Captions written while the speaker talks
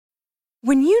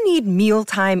When you need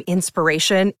mealtime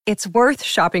inspiration, it's worth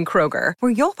shopping Kroger,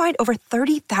 where you'll find over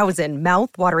 30,000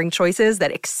 mouth-watering choices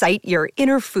that excite your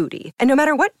inner foodie. And no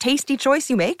matter what tasty choice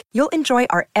you make, you'll enjoy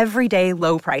our everyday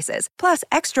low prices, plus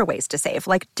extra ways to save,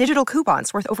 like digital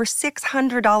coupons worth over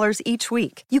 $600 each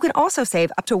week. You can also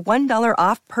save up to $1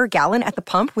 off per gallon at the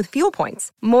pump with fuel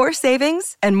points. More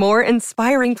savings and more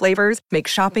inspiring flavors make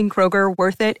shopping Kroger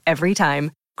worth it every time.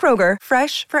 Kroger,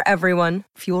 fresh for everyone.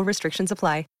 Fuel restrictions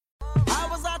apply. I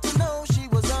was out to know she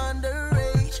was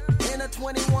underage, in a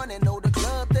 21 and know the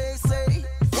club they say.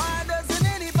 Why doesn't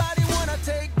anybody wanna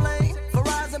take blame for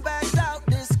rising back out,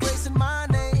 disgracing my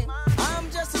name? I'm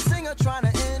just a singer trying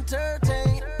to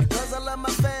entertain. Because I love my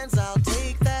fans, I'll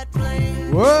take that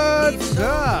blame. What's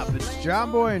up? It's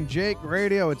John Boy and Jake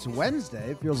Radio. It's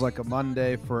Wednesday. It feels like a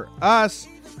Monday for us.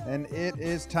 And it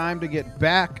is time to get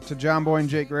back to John Boy and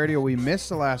Jake Radio. We missed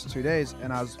the last 2 days,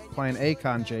 and I was playing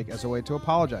Akon, Jake, as a way to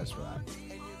apologize for that.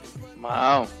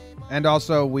 Wow. And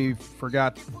also, we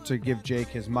forgot to give Jake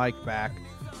his mic back,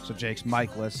 so Jake's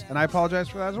micless, and I apologize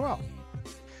for that as well.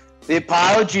 The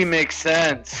apology makes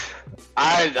sense.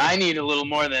 I need a little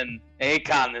more than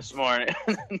Akon this morning.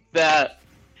 that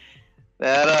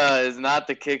is not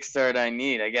the kickstart I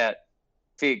need. I got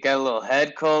a little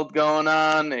head cold going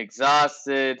on,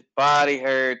 exhausted, body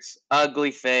hurts, ugly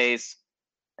face,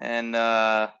 and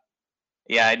I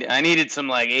needed some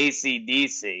like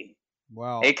AC/DC.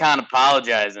 Wow. Akon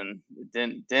apologizing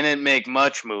didn't make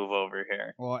much move over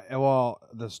here. Well,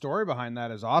 the story behind that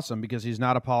is awesome because he's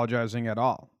not apologizing at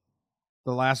all.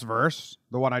 The last verse,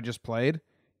 the one I just played,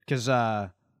 because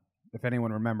if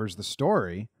anyone remembers the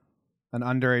story, an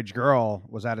underage girl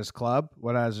was at his club,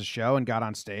 at his show, and got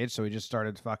on stage. So he just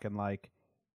started fucking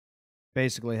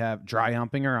basically dry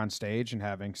humping her on stage and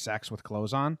having sex with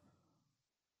clothes on.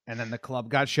 And then the club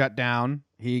got shut down.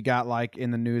 He got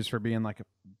in the news for being a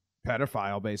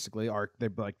pedophile, basically. They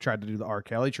tried to do the R.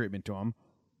 Kelly treatment to him.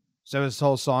 So his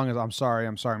whole song is, I'm sorry.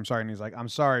 And he's like, I'm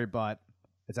sorry, but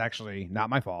it's actually not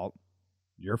my fault.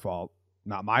 Your fault.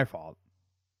 Not my fault.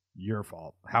 Your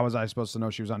fault. How was I supposed to know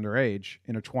she was underage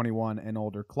in a 21 and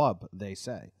older club, they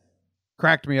say.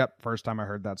 Cracked me up first time I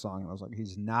heard that song. I was like,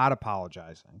 he's not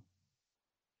apologizing.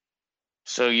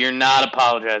 So you're not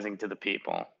apologizing to the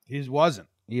people. He wasn't.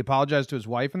 He apologized to his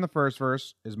wife in the first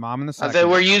verse, his mom in the second. I said,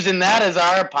 we're using that as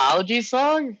our apology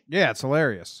song? Yeah, it's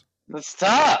hilarious. That's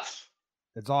tough.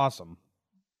 It's awesome.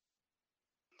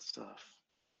 It's tough.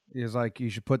 He's like, you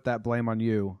should put that blame on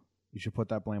you. You should put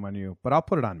that blame on you. But I'll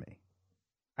put it on me.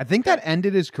 I think that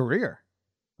ended his career.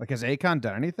 Has Akon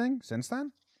done anything since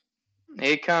then?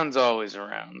 Akon's always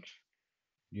around.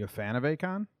 You a fan of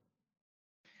Akon?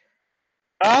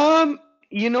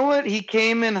 You know what? He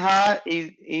came in hot.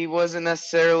 He wasn't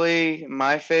necessarily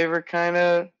my favorite kind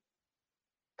of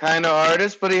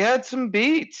artist, but he had some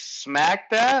beats. Smack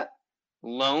That,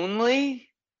 Lonely.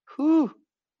 Whew.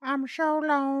 I'm so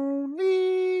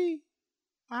lonely.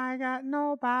 I got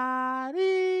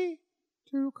nobody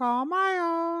to call my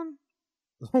own.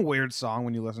 It's a weird song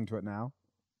when you listen to it now.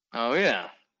 Oh, yeah.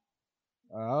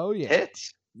 Oh, yeah.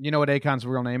 Hits. You know what Akon's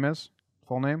real name is?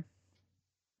 Full name?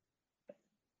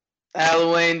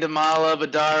 Alawain Damala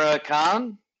Badara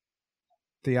Khan.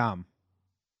 Thiam.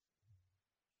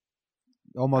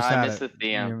 Almost I had missed it. the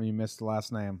Thiam. You missed the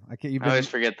last name. I always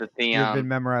forget the Thiam. You've been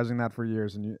memorizing that for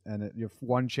years, and you have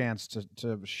one chance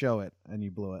to show it, and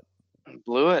you blew it.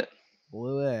 Blew it.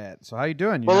 So how you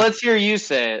doing? Let's hear you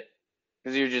say it,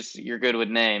 because you're good with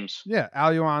names. Yeah,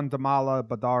 Alawain Damala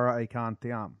Badara Akon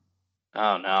Thiam.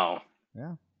 Oh no.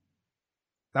 Yeah.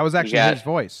 That was actually his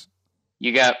voice.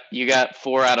 You got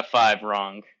 4 out of 5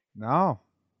 wrong. No.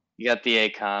 You got the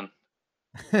Akon.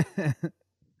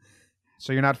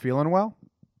 So you're not feeling well?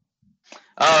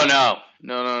 Oh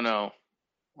no.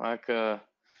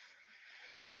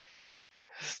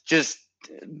 Just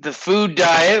the food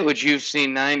diet, which you've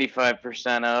seen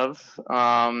 95% of.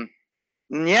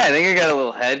 Yeah, I think I got a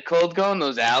little head cold going.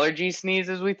 Those allergy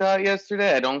sneezes we thought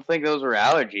yesterday, I don't think those were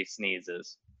allergy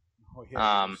sneezes. Oh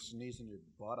yeah, you're sneezing your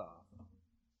butt off.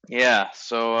 Yeah,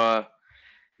 so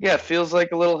it feels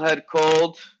like a little head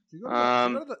cold. Did you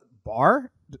go to the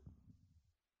bar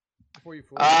before you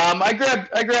flew?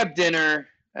 I grabbed dinner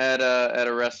at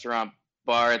a restaurant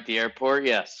bar at the airport.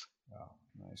 Yes. Oh,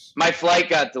 nice. My flight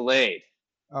got delayed.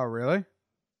 Oh, really?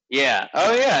 Yeah.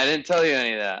 Oh, yeah. I didn't tell you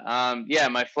any of that. Yeah,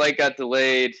 my flight got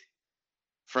delayed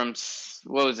from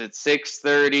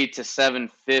 6:30 to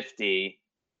 7:50.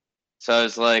 So I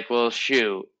was like, well,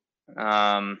 shoot.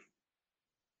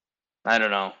 I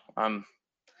don't know. I'm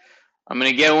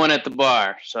gonna get one at the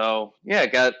bar. So yeah,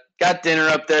 got dinner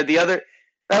up there. That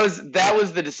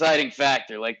was the deciding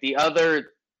factor. Like the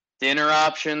other dinner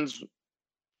options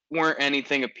weren't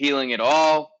anything appealing at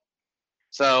all.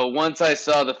 So once I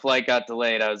saw the flight got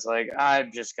delayed, I was like,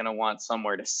 I'm just gonna want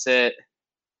somewhere to sit.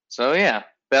 So yeah,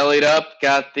 bellied up,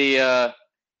 got the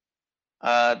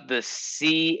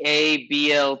CABLT.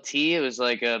 It was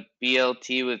like a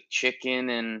BLT with chicken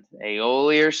and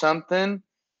aioli or something.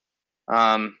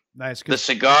 Nice.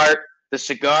 The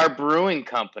cigar brewing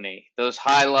company, those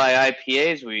High Life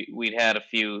IPAs we'd had a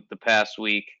few the past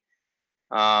week.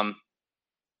 And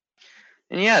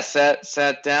yeah,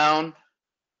 sat down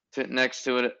next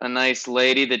to a nice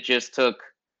lady that just took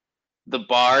the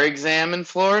bar exam in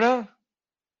Florida.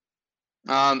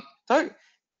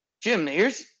 Jim,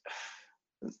 here's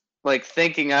like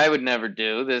thinking I would never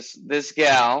do this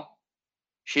gal.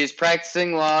 She's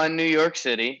practicing law in New York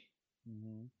City.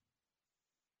 Mm-hmm.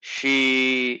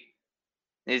 She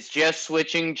is just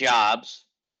switching jobs.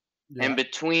 Yeah. And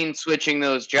between switching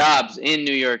those jobs in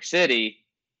New York City,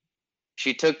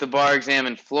 she took the bar exam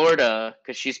in Florida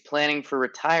because she's planning for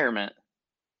retirement.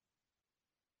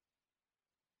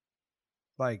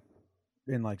 Like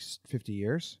in like 50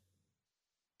 years?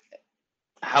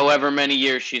 However many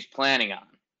years she's planning on.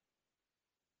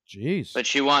 Jeez. But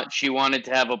she wanted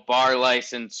to have a bar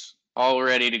license all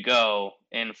ready to go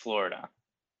in Florida.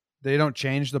 They don't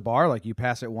change the bar? Like you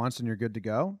pass it once and you're good to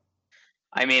go?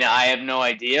 I mean, I have no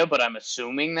idea, but I'm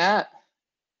assuming that.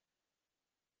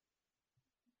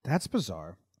 That's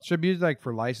bizarre. Should be like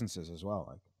for licenses as well.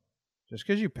 Like just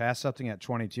because you pass something at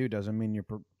 22 doesn't mean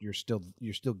you're still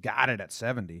got it at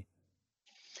 70.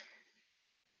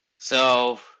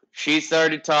 So she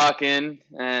started talking,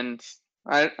 and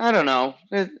I don't know.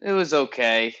 It was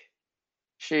okay.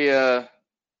 She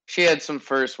had some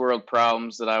first world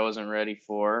problems that I wasn't ready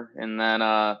for, and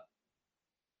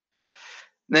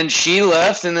then she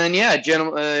left, and then yeah,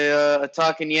 a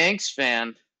Talking Yanks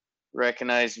fan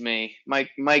recognized me,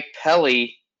 Mike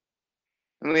Pelly,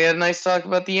 and we had a nice talk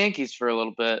about the Yankees for a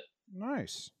little bit.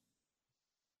 Nice.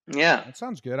 Yeah, that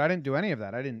sounds good. I didn't do any of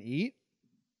that. I didn't eat.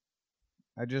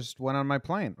 I just went on my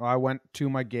plane. I went to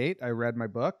my gate. I read my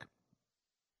book,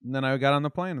 and then I got on the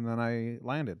plane, and then I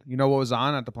landed. You know what was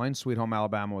on at the plane? Sweet Home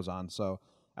Alabama was on. So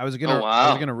I was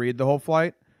gonna read the whole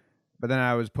flight, but then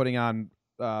I was putting on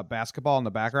basketball in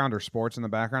the background or sports in the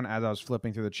background as I was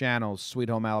flipping through the channels. Sweet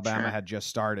Home Alabama had just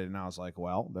started, and I was like,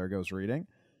 well, there goes reading.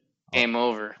 Game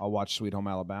over. I'll watch Sweet Home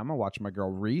Alabama, watch my girl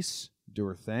Reese do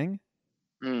her thing.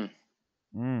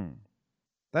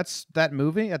 That's that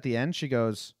movie at the end. She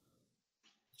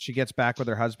gets back with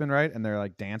her husband, right? And they're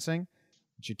like dancing.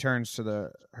 She turns to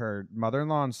her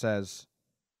mother-in-law and says,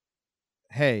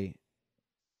 hey,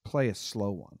 play a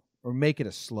slow one or make it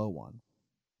a slow one,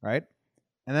 right?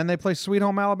 And then they play Sweet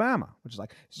Home Alabama, which is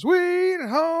like, Sweet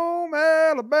Home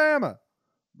Alabama.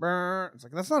 It's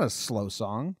like, that's not a slow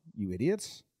song, you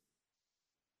idiots.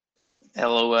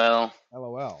 LOL.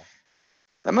 LOL.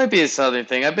 That might be a Southern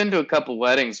thing. I've been to a couple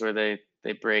weddings where they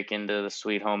break into the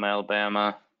Sweet Home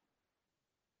Alabama.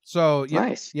 So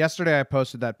nice. Yesterday I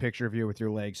posted that picture of you with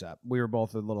your legs up. We were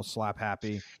both a little slap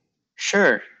happy.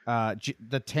 Sure.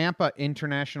 The Tampa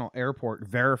International Airport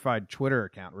verified Twitter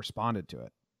account responded to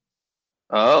it.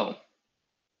 Oh.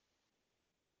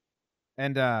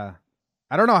 And I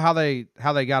don't know how they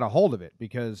got a hold of it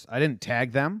because I didn't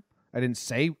tag them. I didn't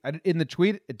say in the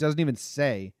tweet. It doesn't even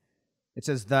say. It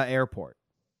says the airport.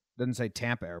 It doesn't say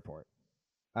Tampa Airport.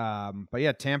 But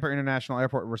yeah, Tampa International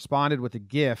Airport responded with a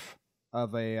GIF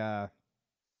of a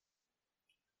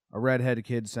redheaded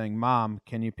kid saying, "Mom,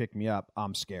 can you pick me up?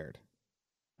 I'm scared."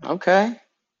 Okay.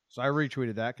 So I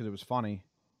retweeted that because it was funny.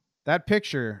 That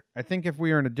picture, I think if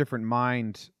we were in a different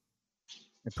mind,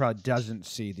 it probably doesn't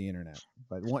see the internet.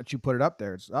 But once you put it up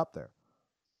there, it's up there.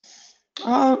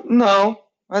 No.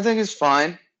 I think it's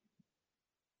fine.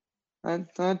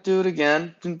 I'd do it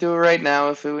again. Can do it right now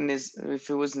if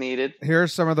it was needed.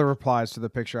 Here's some of the replies to the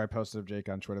picture I posted of Jake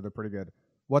on Twitter. They're pretty good.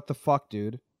 What the fuck,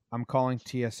 dude? I'm calling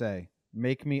TSA.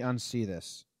 Make me unsee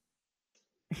this.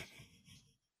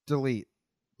 Delete.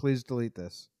 Please delete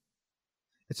this.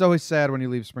 It's always sad when you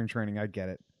leave spring training. I get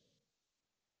it.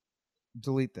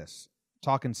 Delete this.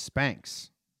 Talking Spanx.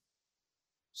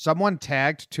 Someone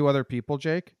tagged 2 other people,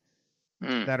 Jake,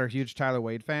 that are huge Tyler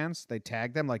Wade fans. They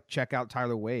tagged them, like, check out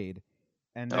Tyler Wade.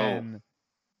 And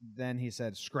then he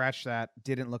said, scratch that.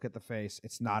 Didn't look at the face.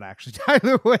 It's not actually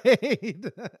Tyler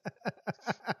Wade.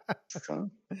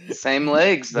 Same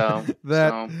legs, though.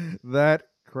 That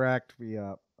cracked me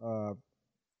up.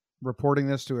 Reporting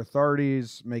this to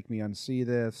authorities. Make me unsee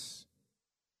this.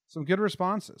 Some good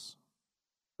responses.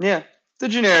 Yeah. The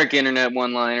generic internet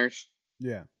one-liners.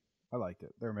 Yeah. I liked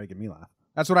it. They were making me laugh.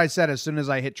 That's what I said as soon as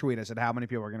I hit tweet. I said, how many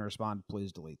people are going to respond?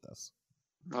 Please delete this.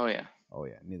 Oh yeah. Oh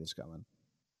yeah, knew this coming.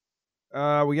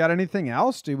 We got anything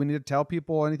else? Do we need to tell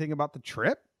people anything about the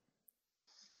trip?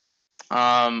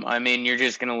 I mean, you're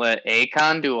just gonna let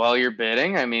Akon do all your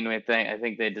bidding. I mean, I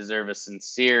think they deserve a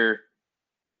sincere.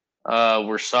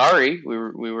 We're sorry.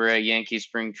 We were at Yankee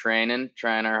spring training,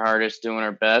 trying our hardest, doing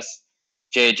our best.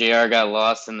 JJR got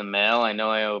lost in the mail. I know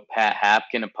I owe Pat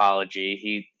Hapkin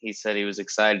apology. He said he was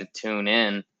excited to tune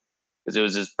in because it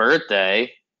was his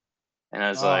birthday, and I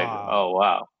was like, oh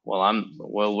wow.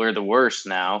 Well, we're the worst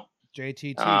now.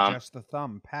 JTT, just the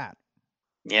thumb, Pat.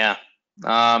 Yeah.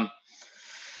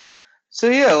 So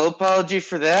yeah, a little apology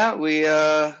for that.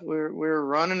 We're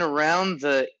running around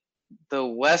the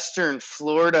Western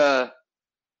Florida,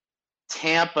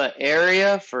 Tampa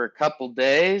area for a couple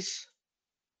days,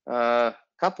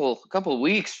 couple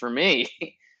weeks for me,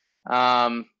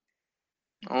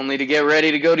 only to get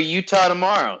ready to go to Utah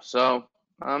tomorrow. So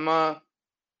I'm all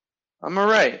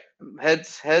right. Head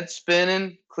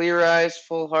spinning, clear eyes,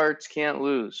 full hearts, can't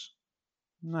lose.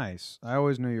 Nice. I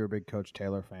always knew you were a big Coach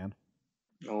Taylor fan.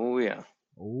 Oh yeah.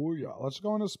 Oh yeah. Let's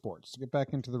go into sports. Let's get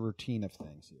back into the routine of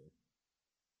things here.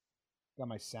 Got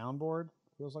my soundboard.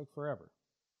 Feels like forever.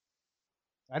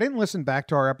 I didn't listen back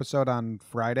to our episode on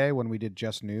Friday when we did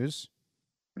Just News.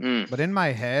 But in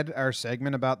my head, our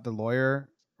segment about the lawyer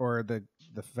or the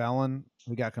felon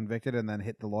who got convicted and then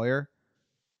hit the lawyer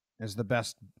is the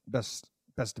best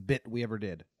bit we ever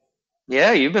did.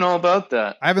 Yeah, you've been all about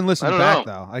that. I haven't listened back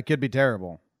though. I could be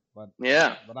terrible. But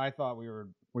yeah. But I thought we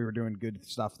were doing good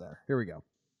stuff there. Here we go.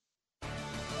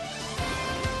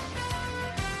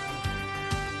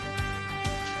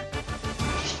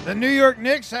 The New York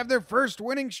Knicks have their first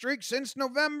winning streak since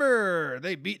November.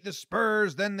 They beat the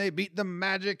Spurs, then they beat the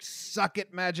Magic. Suck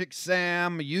it, Magic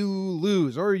Sam. You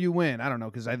lose or you win. I don't know,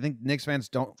 because I think Knicks fans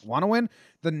don't want to win.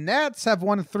 The Nets have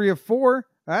won 3 of 4.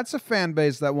 That's a fan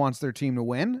base that wants their team to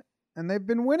win, and they've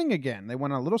been winning again. They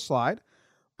went on a little slide.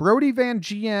 Brody Van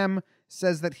GM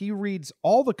says that he reads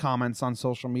all the comments on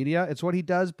social media. It's what he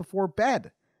does before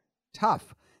bed.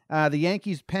 Tough. The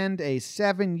Yankees penned a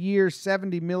 7-year,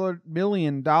 $70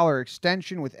 million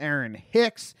extension with Aaron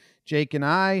Hicks. Jake and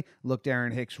I looked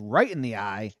Aaron Hicks right in the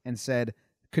eye and said,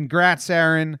 "Congrats,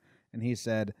 Aaron." And he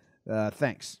said,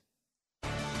 "Thanks."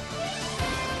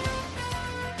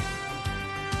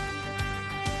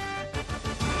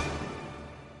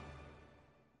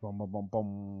 Boom, boom, boom, boom.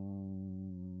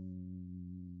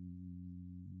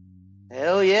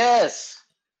 Hell yes.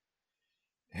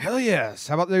 Hell yes.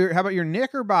 How about your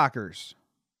Knickerbockers?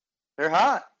 They're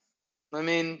hot. I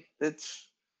mean, it's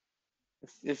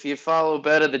if you follow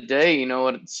Bet of the Day, you know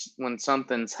what it's when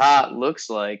something's hot looks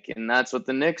like, and that's what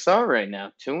the Knicks are right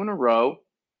now. 2 in a row.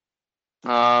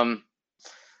 I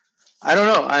don't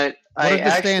know. What are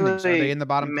the standings? Are they in the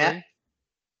bottom 3?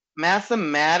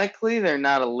 Mathematically, they're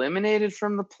not eliminated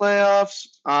from the playoffs.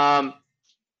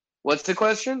 What's the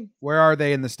question? Where are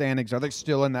they in the standings? Are they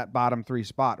still in that bottom 3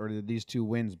 spot, or did these 2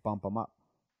 wins bump them up?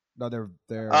 No, they're.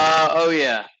 Oh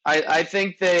yeah, I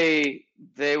think they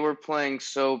were playing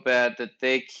so bad that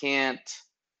they can't.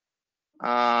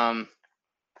 I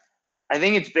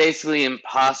think it's basically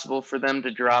impossible for them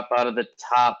to drop out of the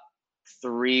top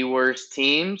 3 worst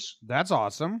teams. That's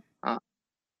awesome.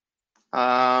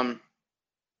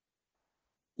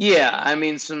 Yeah, I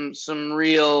mean some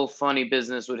real funny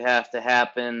business would have to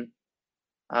happen.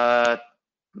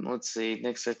 Let's see,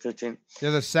 Knicks are 13. They're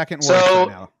the second worst right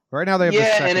now. Right now they have the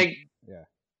second.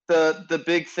 The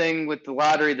big thing with the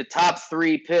lottery, the top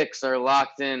 3 picks are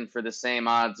locked in for the same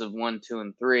odds of 1, 2,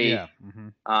 and 3. Yeah.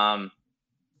 Mm-hmm.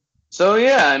 So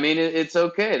yeah, I mean it's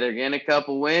okay. They're getting a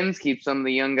couple wins, keep some of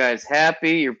the young guys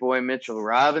happy. Your boy Mitchell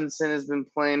Robinson has been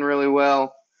playing really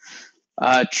well.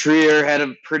 Trier had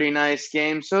a pretty nice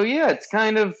game. So yeah, it's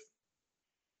kind of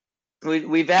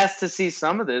we've asked to see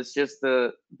some of this, just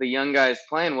the young guys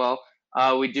playing well.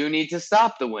 We do need to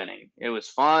stop the winning. It was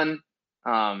fun.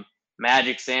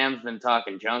 Magic Sam's been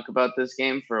talking junk about this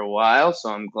game for a while,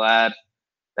 so I'm glad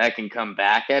that can come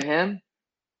back at him.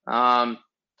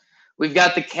 We've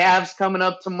got the Cavs coming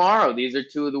up tomorrow. These are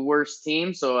 2 of the worst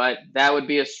teams, so that would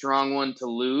be a strong one to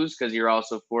lose because you're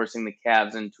also forcing the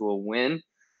Cavs into a win.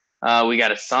 We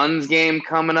got a Suns game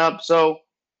coming up, so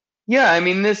yeah, I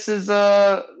mean this is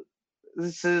the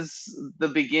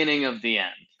beginning of the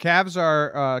end. Cavs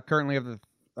are currently the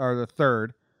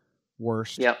 3rd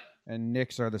worst. Yep. And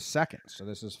Knicks are the 2nd, so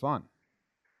this is fun.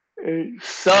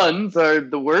 Suns are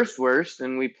the worst,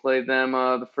 and we play them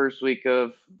the first week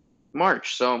of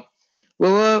March. So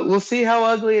we'll see how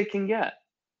ugly it can get.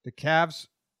 The Cavs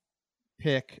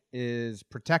pick is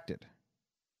protected.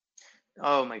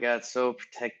 Oh my God, so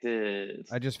protected.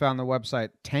 I just found the website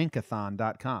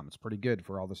tankathon.com. It's pretty good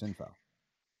for all this info.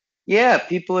 Yeah,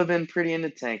 people have been pretty into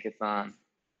Tankathon.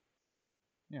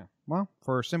 Yeah. Well,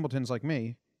 for simpletons like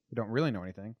me who don't really know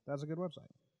anything, that's a good website.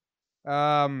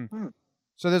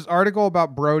 So this article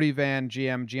about Brody Van,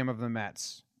 GM of the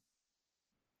Mets.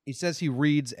 He says he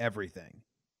reads everything.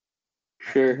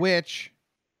 Sure. Which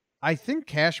I think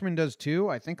Cashman does too.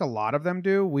 I think a lot of them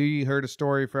do. We heard a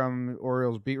story from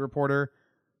Orioles beat reporter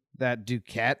that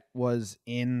Duquette was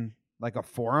in like a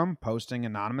forum posting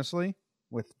anonymously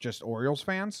with just Orioles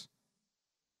fans.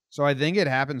 So I think it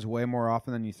happens way more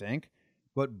often than you think.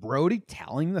 But Brody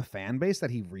telling the fan base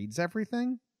that he reads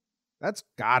everything, that's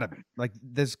gotta be like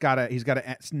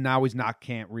now he's not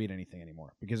can't read anything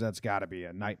anymore because that's gotta be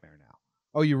a nightmare now.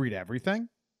 Oh, you read everything?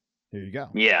 Here you go.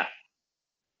 Yeah.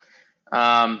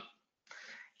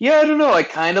 Yeah, I don't know. I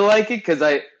kind of like it because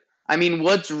I mean,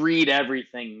 what's read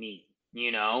everything mean?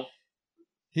 You know?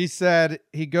 He said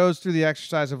he goes through the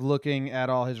exercise of looking at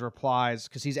all his replies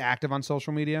because he's active on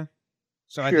social media.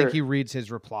 So I think he reads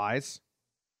his replies.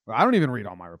 Well, I don't even read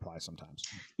all my replies sometimes.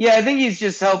 Yeah, I think he's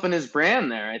just helping his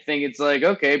brand there. I think it's like,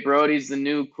 okay, Brody's the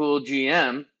new cool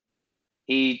GM.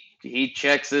 He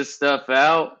checks this stuff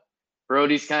out.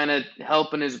 Brody's kind of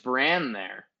helping his brand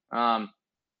there.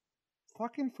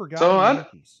 Fucking forgot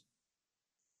Yankees.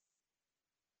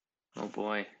 Oh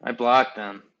boy, I blocked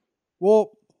them.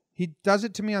 Well, he does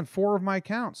it to me on 4 of my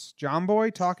accounts. John Boy,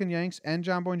 Talking Yanks, and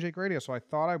John Boy and Jake Radio. So I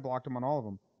thought I blocked him on all of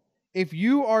them. If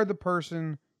you are the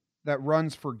person that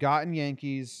runs Forgotten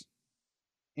Yankees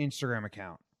Instagram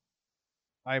account,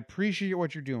 I appreciate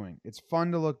what you're doing. It's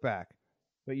fun to look back.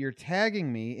 But you're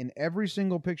tagging me in every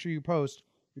single picture you post.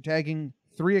 You're tagging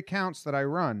 3 accounts that I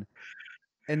run.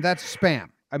 And that's spam.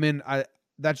 I mean,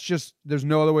 that's just, there's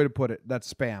no other way to put it.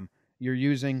 That's spam. You're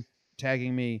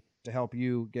tagging me to help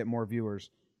you get more viewers.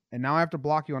 And now I have to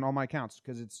block you on all my accounts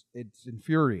because it's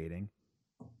infuriating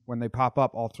when they pop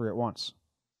up all 3 at once.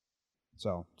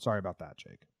 So, sorry about that,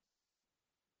 Jake.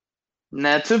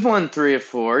 Nets have won 3 of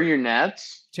 4. Your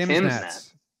Nets. Tim's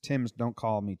Nets. Tim's, don't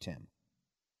call me Tim.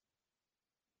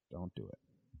 Don't do it.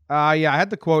 Yeah, I had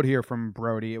the quote here from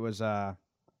Brody. It was,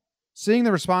 seeing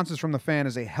the responses from the fan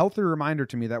is a healthy reminder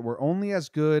to me that we're only as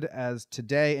good as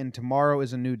today and tomorrow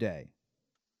is a new day.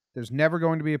 There's never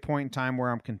going to be a point in time where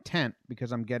I'm content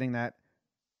because I'm getting that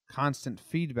constant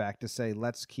feedback to say,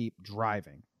 let's keep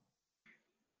driving.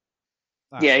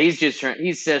 Yeah, he's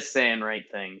just saying right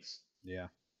things. Yeah.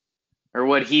 Or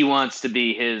what he wants to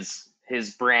be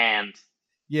his brand.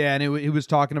 Yeah, and he was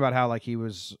talking about how like he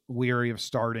was weary of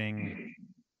starting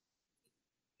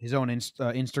his own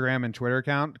Instagram and Twitter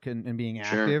account and being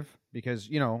active because,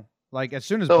 you know, like as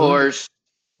soon as the horse.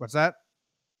 What's that?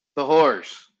 The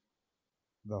horse.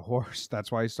 The horse.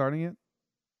 That's why he's starting it?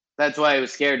 That's why he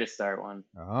was scared to start one.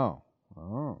 Oh.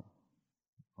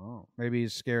 Maybe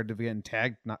he's scared of getting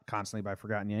tagged not constantly by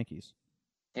Forgotten Yankees.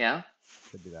 Yeah.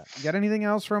 Could be that. You got anything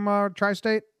else from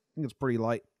Tri-State? I think it's pretty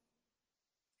light.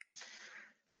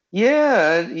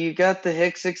 Yeah, you got the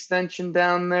Hicks extension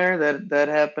down there. That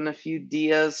happened a few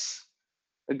dias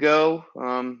ago.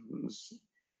 It was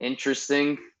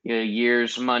interesting.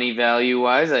 Years money value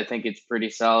wise, I think it's pretty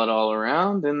solid all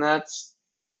around, and that's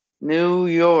New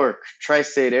York,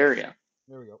 Tri-State area.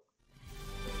 There we go.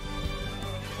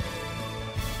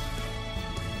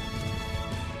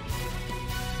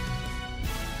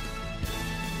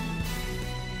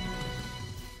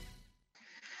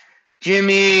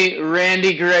 Jimmy,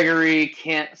 Randy Gregory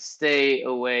can't stay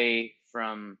away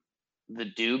from the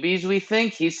doobies, we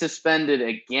think. He's suspended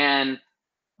again.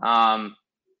 When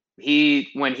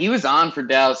he was on for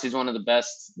Dallas, he's one of the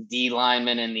best D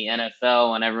linemen in the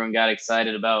NFL. When everyone got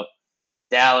excited about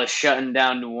Dallas shutting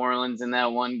down New Orleans in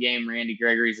that one game, Randy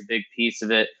Gregory's a big piece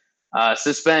of it.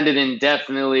 Suspended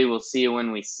indefinitely. We'll see you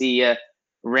when we see you,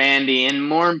 Randy. And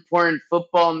more important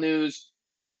football news,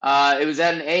 it was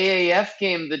at an AAF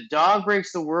game. The dog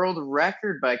breaks the world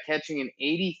record by catching an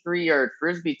 83-yard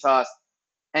Frisbee toss.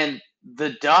 And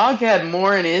the dog had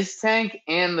more in his tank,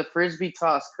 and the Frisbee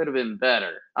toss could have been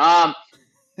better.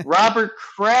 Robert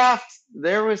Kraft,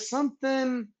 there was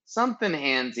something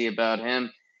handsy about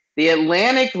him. The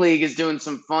Atlantic League is doing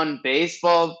some fun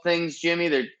baseball things, Jimmy.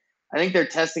 I think they're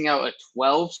testing out a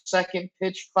 12-second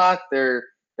pitch clock. They're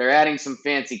adding some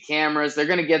fancy cameras. They're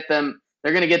going to get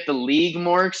the league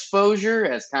more exposure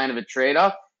as kind of a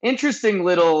trade-off. Interesting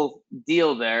little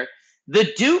deal there.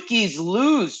 The Dukies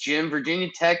lose, Jim. Virginia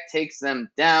Tech takes them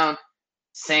down.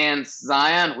 Sans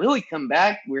Zion. Will he come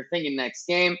back? We're thinking next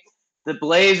game. The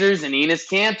Blazers and Enes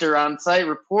Kanter on site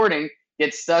reporting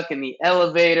get stuck in the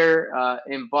elevator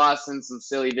in Boston. Some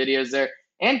silly videos there.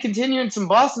 And continuing some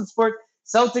Boston sports,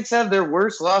 Celtics have their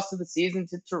worst loss of the season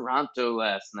to Toronto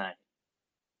last night.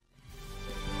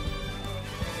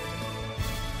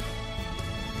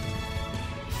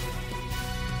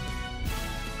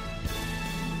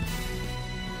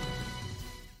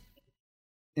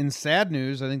 In sad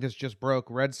news, I think this just broke.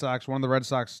 Red Sox, one of the Red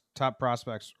Sox top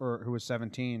prospects, or who was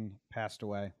 17, passed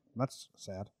away. That's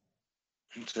sad.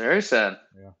 It's very sad.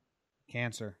 Yeah.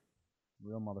 Cancer.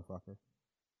 Real motherfucker.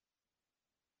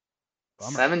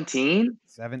 Bummer. 17?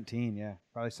 17, yeah.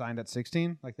 Probably signed at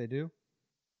 16, like they do.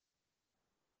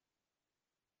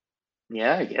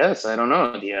 Yeah, I guess. I don't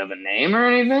know. Do you have a name or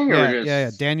anything? Yeah.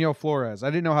 Daniel Flores. I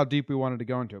didn't know how deep we wanted to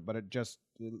go into it, but it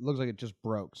looks like it just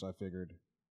broke, so I figured.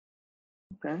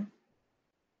 Okay.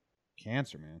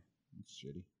 Cancer, man. That's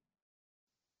shitty.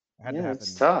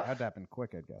 It's tough. Had to happen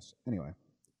quick, I guess. Anyway.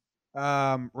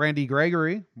 Randy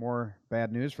Gregory, more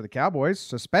bad news for the Cowboys,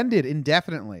 suspended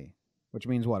indefinitely, which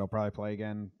means what? He'll probably play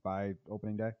again by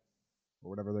opening day or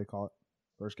whatever they call it.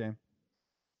 First game.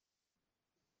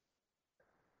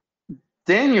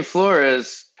 Daniel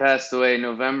Flores passed away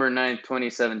November 9th,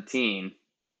 2017.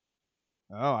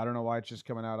 Oh, I don't know why it's just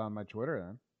coming out on my Twitter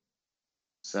then.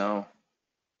 So.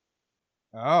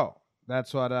 Oh,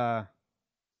 that's what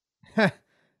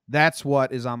that's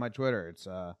what is on my Twitter. It's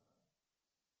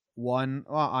one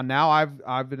now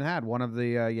I've been had one of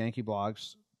the Yankee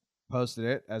blogs posted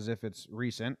it as if it's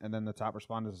recent, and then the top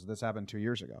respondent is this happened 2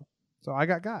 years ago. So I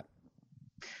got.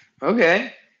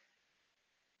 Okay.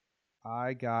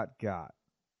 I got.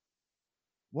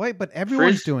 Wait, but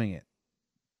everyone's doing it.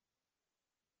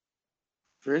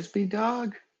 Frisbee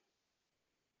dog?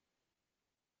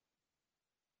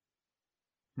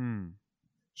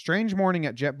 Strange morning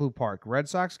at JetBlue Park. Red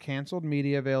Sox canceled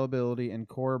media availability and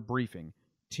core briefing.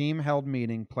 Team held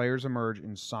meeting. Players emerge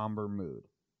in somber mood.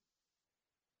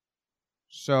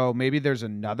 So maybe there's a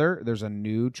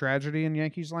new tragedy in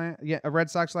Yankees land,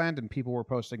 Red Sox land, and people were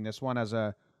posting this one as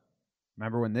a.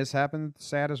 Remember when this happened?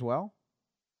 Sad as well.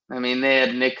 I mean, they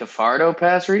had Nick Cafardo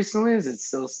pass recently. Is it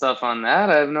still stuff on that?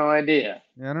 I have no idea.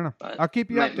 Yeah, I don't know. But I'll keep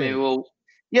you updated. Maybe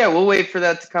we'll wait for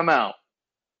that to come out.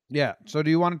 Yeah. So do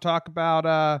you want to talk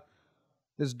about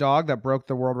this dog that broke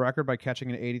the world record by catching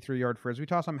an 83-yard Frisbee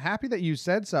toss? I'm happy that you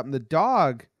said something. The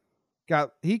dog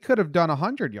he could have done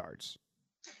 100 yards.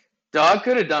 Dog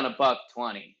could have done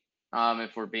 $120,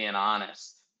 if we're being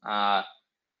honest. I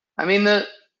mean,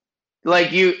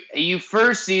 you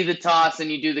first see the toss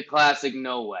and you do the classic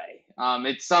no way.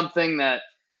 It's something that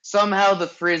somehow the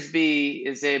Frisbee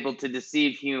is able to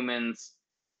deceive humans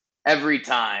every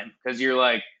time, because you're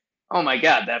like, oh my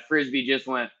God, that Frisbee just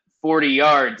went 40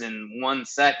 yards in 1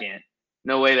 second.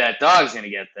 No way that dog's going to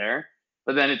get there.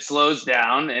 But then it slows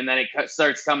down and then it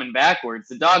starts coming backwards.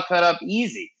 The dog cut up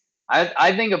easy.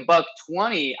 I think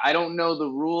 $120, I don't know the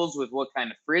rules with what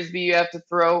kind of Frisbee you have to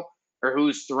throw or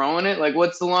who's throwing it. Like,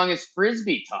 what's the longest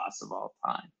Frisbee toss of all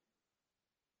time?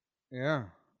 Yeah.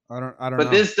 I don't know.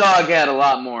 But this dog had a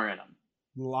lot more in him.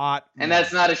 And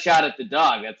that's not a shot at the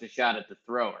dog. That's a shot at the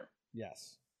thrower.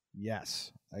 Yes.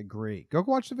 I agree. Go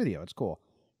watch the video. It's cool.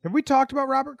 Have we talked about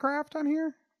Robert Kraft on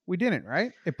here? We didn't,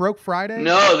 right? It broke Friday?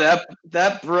 No,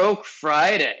 that broke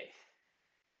Friday.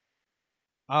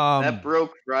 That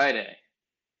broke Friday.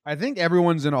 I think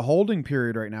everyone's in a holding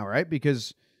period right now, right?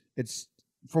 Because it's,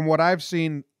 from what I've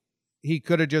seen, he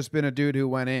could have just been a dude who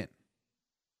went in.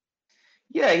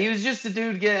 Yeah, he was just a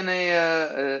dude getting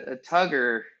a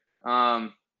tugger.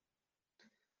 None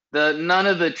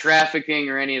of the trafficking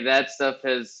or any of that stuff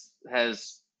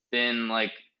has been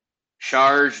like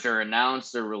charged or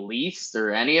announced or released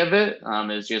or any of it.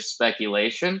 It's just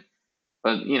speculation.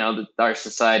 But our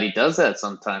society does that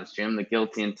sometimes, Jim. The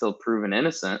guilty until proven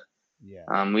innocent.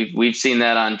 Yeah. We've seen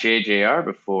that on JJR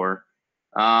before.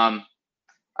 I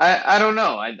don't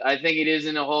know. I think it is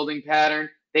in a holding pattern.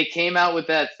 They came out with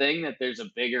that thing that there's a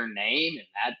bigger name, and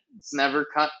that's never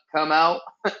come out.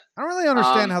 I don't really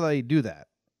understand how they do that.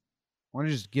 Why don't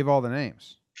you just give all the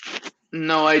names?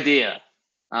 No idea.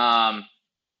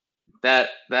 That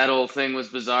whole thing was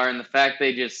bizarre, and the fact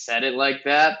they just said it like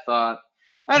that,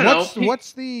 I don't know.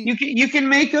 What's the? You can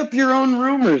make up your own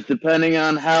rumors depending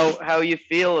on how you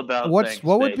feel about things.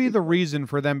 What would be the reason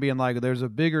for them being like, there's a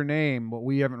bigger name, but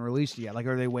we haven't released it yet? Like,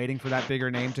 are they waiting for that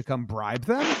bigger name to come bribe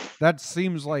them? That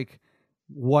seems like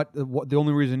what the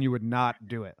only reason you would not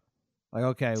do it. Like,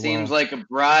 okay, seems like a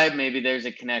bribe. Maybe there's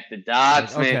a connected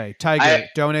dots. Like, okay, Tiger,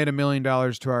 donate $1 million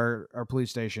to our police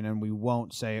station, and we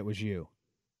won't say it was you.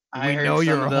 We know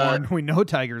you're a horn. We know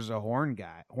Tiger's a horn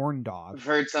dog. I've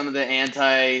heard some of the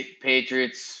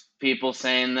anti-Patriots people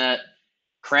saying that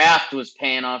Kraft was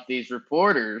paying off these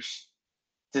reporters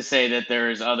to say that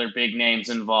there's other big names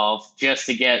involved just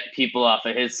to get people off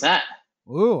of his scent.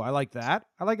 Ooh, I like that.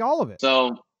 I like all of it.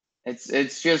 So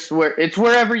it's just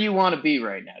wherever you want to be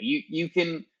right now. You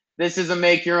can. This is a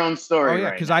make your own story. Oh yeah,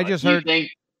 right because now. I just heard.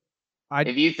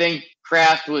 If you think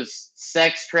Kraft was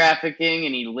sex trafficking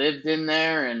and he lived in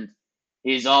there and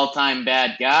he's all-time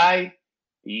bad guy,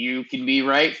 you can be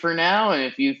right for now. And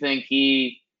if you think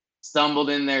he stumbled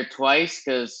in there twice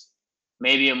because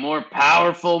maybe a more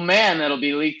powerful man that'll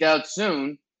be leaked out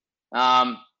soon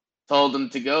told him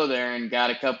to go there and got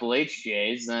a couple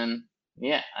HJs, then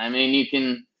yeah, I mean, you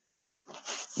can.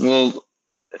 Well,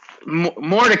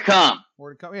 more to come.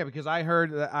 Yeah, because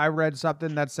I read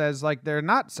something that says like they're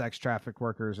not sex traffic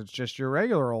workers. It's just your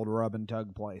regular old rub and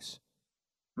tug place.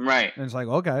 Right. And it's like,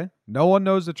 okay, no one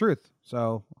knows the truth.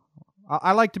 So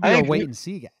I like to be a wait and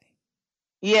see guy.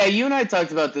 Yeah, you and I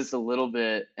talked about this a little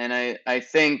bit, and I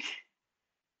think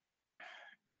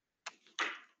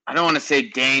I don't want to say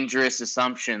dangerous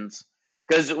assumptions,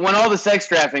 because when all the sex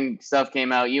trafficking stuff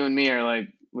came out, you and me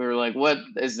we were like, what,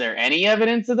 is there any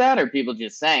evidence of that, or people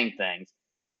just saying things?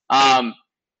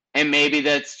 And maybe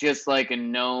that's just like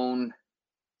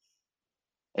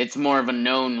it's more of a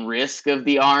known risk of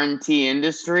the R&T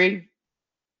industry,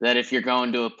 that if you're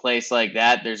going to a place like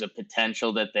that, there's a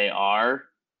potential that they are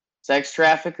sex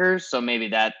traffickers. So maybe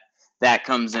that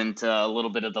comes into a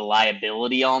little bit of the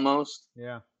liability almost.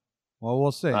 Yeah. Well,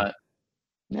 we'll see. But,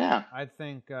 yeah. I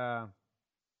think, I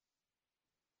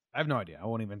have no idea. I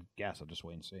won't even guess. I'll just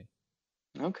wait and see.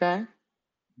 Okay.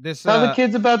 Tell the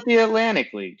kids about the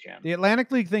Atlantic League, Jim. The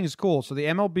Atlantic League thing is cool. So the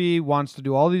MLB wants to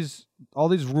do all these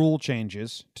rule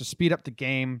changes to speed up the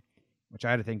game, which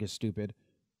I think is stupid.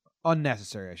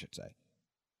 Unnecessary, I should say.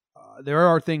 There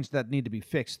are things that need to be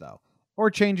fixed, though.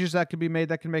 Or changes that can be made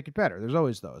that can make it better. There's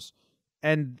always those.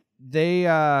 And they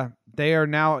are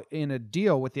now in a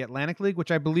deal with the Atlantic League, which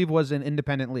I believe was an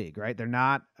independent league, right? They're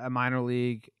not a minor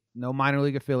league. No minor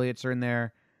league affiliates are in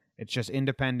there. It's just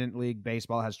independent league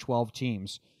baseball. It has 12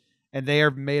 teams. And they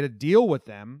have made a deal with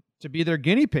them to be their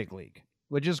guinea pig league,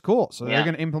 which is cool. So they're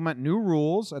going to implement new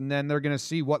rules, and then they're going to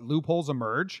see what loopholes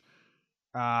emerge,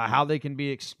 how they can be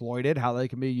exploited, how they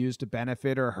can be used to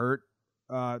benefit or hurt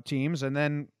teams. And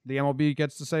then the MLB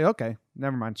gets to say, okay,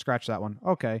 never mind, scratch that one.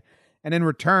 Okay. And in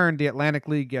return, the Atlantic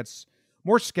League gets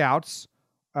more scouts.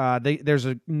 There's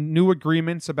new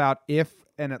agreements about if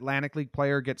an Atlantic League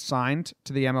player gets signed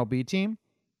to the MLB team.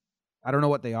 I don't know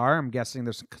what they are. I'm guessing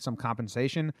there's some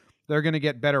compensation. They're going to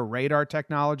get better radar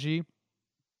technology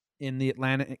in the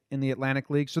Atlantic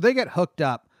League. So they get hooked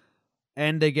up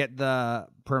and they get the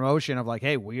promotion of like,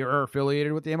 hey, we are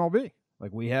affiliated with the MLB.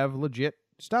 Like, we have legit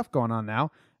stuff going on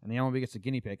now, and the MLB gets a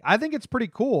guinea pig. I think it's pretty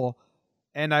cool,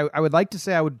 and I would like to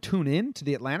say I would tune in to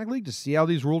the Atlantic League to see how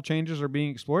these rule changes are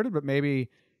being exploited, but maybe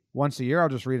once a year I'll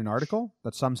just read an article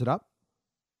that sums it up.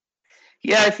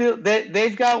 Yeah, I feel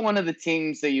they've got one of the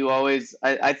teams that you always –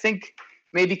 I think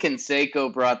maybe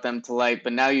Canseco brought them to light,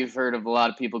 but now you've heard of a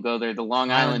lot of people go there, the Long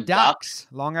Island Ducks.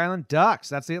 Long Island Ducks.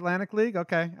 That's the Atlantic League?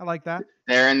 Okay, I like that.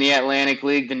 They're in the Atlantic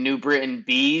League, the New Britain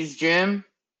Bees, Jim.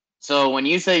 So when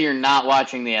you say you're not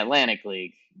watching the Atlantic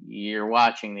League, you're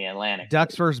watching the Atlantic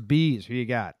Ducks League. versus Bees. Who you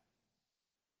got?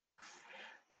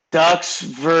 Ducks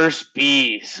versus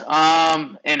Bees.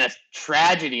 In a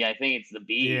tragedy, I think it's the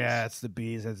Bees. Yeah, it's the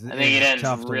Bees. I think it ends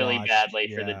really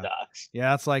badly for the Ducks.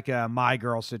 Yeah, it's like a My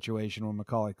Girl situation when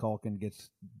Macaulay Culkin gets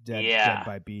dead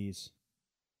by bees.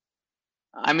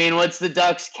 I mean, what's the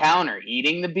Ducks' counter?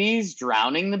 Eating the bees?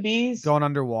 Drowning the bees? Going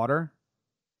underwater?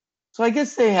 So I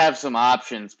guess they have some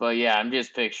options, but yeah, I'm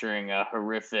just picturing a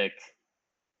horrific...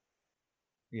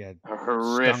 Yeah, a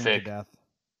horrific... death.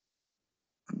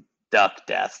 Duck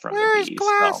death from Where's the bees.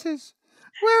 Glasses?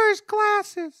 Where's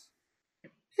Glasses?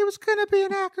 He was going to be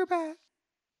an acrobat.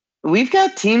 We've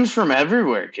got teams from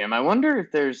everywhere, Jim. I wonder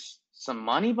if there's some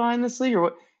money behind this league or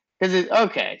what. Because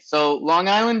okay, so Long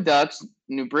Island Ducks,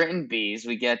 New Britain Bees,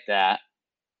 we get that.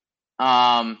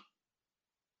 The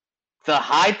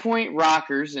High Point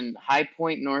Rockers in High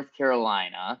Point, North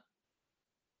Carolina.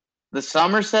 The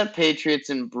Somerset Patriots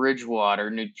in Bridgewater,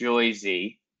 New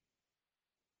Jersey.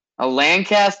 A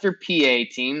Lancaster, PA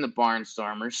team, the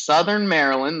Barnstormers. Southern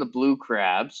Maryland, the Blue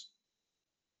Crabs.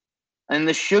 And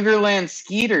the Sugarland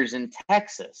Skeeters in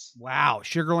Texas. Wow,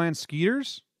 Sugarland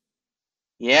Skeeters?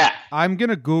 Yeah. I'm going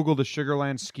to Google the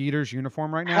Sugarland Skeeters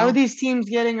uniform right now. How are these teams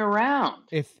getting around?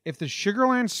 If the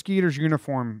Sugarland Skeeters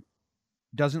uniform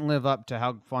doesn't live up to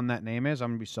how fun that name is, I'm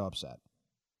going to be so upset.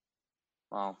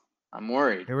 Well, I'm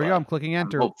worried. Here we go. I'm clicking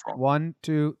enter. 1,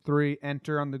 2, 3,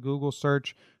 enter on the Google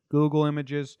search. Google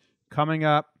images. Coming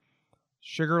up.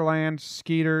 Sugarland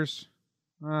Skeeters.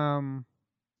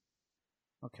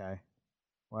 Okay.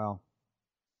 Well,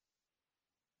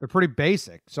 they're pretty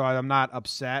basic, so I'm not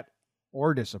upset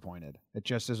or disappointed. It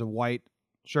just is a white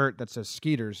shirt that says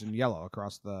Skeeters in yellow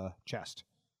across the chest.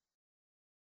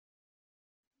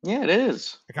 Yeah, it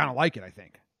is. I kind of like it, I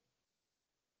think.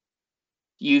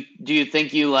 Do you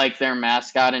think you like their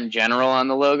mascot in general on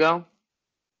the logo?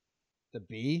 The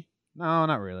bee? No,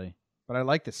 not really. But I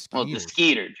like the Skeeters. Well, the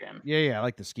Skeeter, Jim. Yeah, I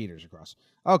like the Skeeters across.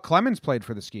 Oh, Clemens played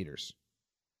for the Skeeters.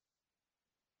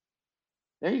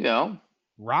 There you go.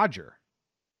 Roger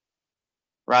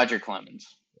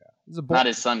Clemens. Yeah. He's not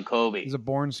his son, Kobe. He's a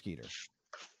born Skeeter.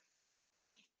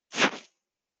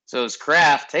 So is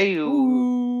Kraft. Hey,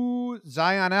 Ooh,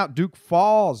 Zion out. Duke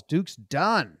falls. Duke's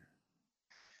done.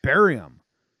 Bury him.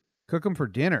 Cook him for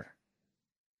dinner.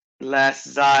 Last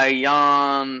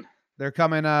Zion. They're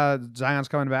coming. Zion's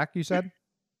coming back, you said?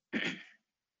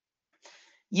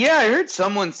 Yeah, I heard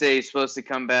someone say he's supposed to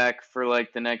come back for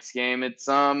like the next game. It's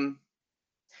dude,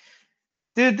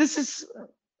 this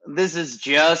is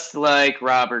just like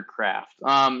Robert Kraft.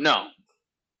 No.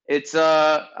 It's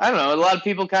I don't know, a lot of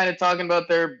people kind of talking about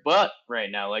their butt right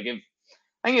now. Like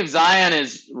I think if Zion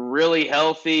is really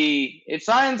healthy, if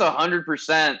Zion's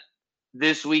 100%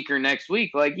 this week or next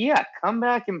week, like, yeah, come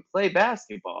back and play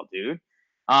basketball, dude.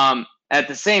 At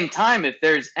the same time, if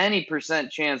there's any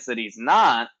percent chance that he's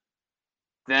not,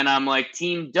 then I'm like,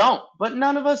 team don't. But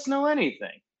none of us know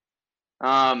anything.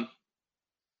 But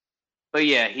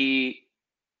yeah,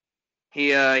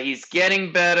 he's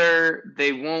getting better.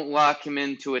 They won't lock him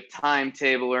into a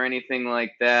timetable or anything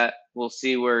like that. We'll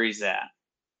see where he's at.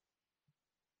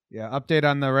 Yeah, update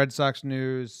on the Red Sox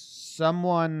news.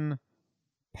 Someone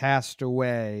passed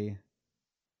away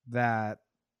that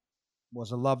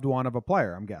was a loved one of a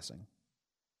player, I'm guessing.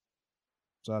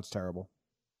 So that's terrible.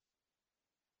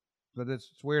 But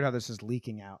it's weird how this is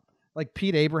leaking out. Like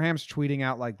Pete Abraham's tweeting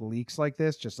out like leaks like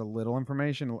this, just a little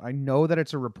information. I know that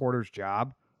it's a reporter's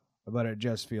job, but it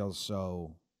just feels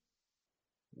so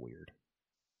weird.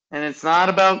 And it's not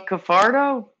about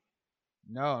Cafardo?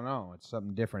 No, it's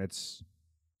something different. It's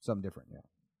something different, yeah.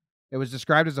 It was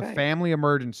described as a family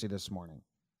emergency this morning.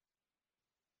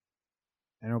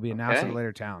 And it'll be announced at a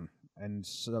later town. And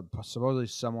supposedly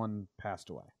someone passed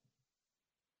away.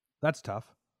 That's tough.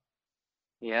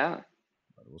 Yeah.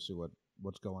 But we'll see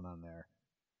what's going on there.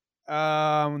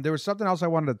 There was something else I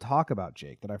wanted to talk about,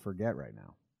 Jake, that I forget right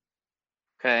now.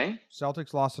 Okay.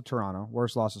 Celtics lost to Toronto.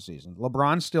 Worst loss of the season.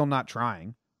 LeBron's still not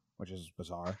trying, which is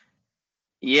bizarre.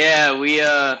 Yeah,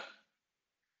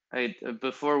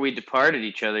 before we departed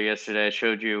each other yesterday, I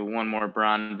showed you one more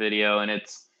Bron video, and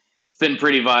it's been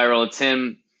pretty viral. It's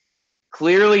him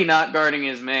clearly not guarding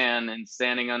his man and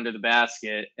standing under the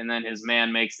basket, and then his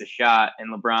man makes the shot,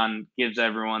 and LeBron gives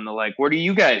everyone the like, "What are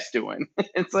you guys doing?"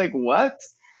 It's like, what?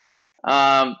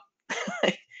 Like,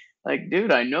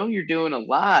 dude, I know you're doing a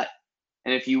lot,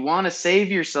 and if you want to save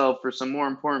yourself for some more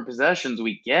important possessions,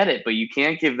 we get it, but you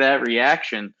can't give that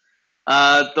reaction.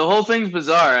 The whole thing's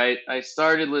bizarre. I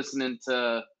started listening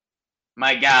to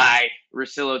my guy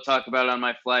Russillo talk about it on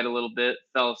my flight a little bit,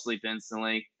 fell asleep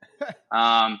instantly.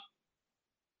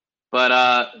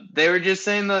 But they were just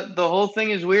saying the whole thing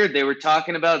is weird. They were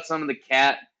talking about some of the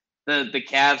Cavs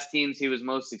teams he was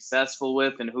most successful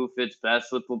with and who fits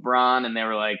best with LeBron, and they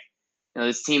were like,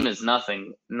 this team is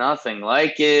nothing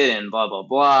like it, and blah blah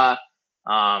blah.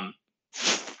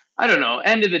 I don't know.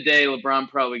 End of the day, LeBron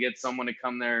probably gets someone to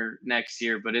come there next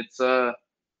year, but it's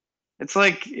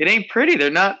like it ain't pretty. They're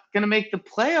not gonna make the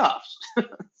playoffs.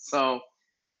 So,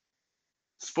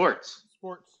 sports.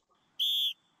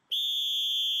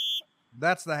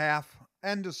 That's the half.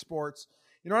 End of sports.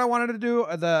 You know what I wanted to do?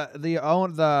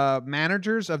 The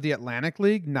managers of the Atlantic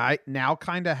League now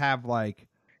kind of have like,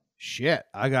 shit,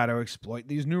 I got to exploit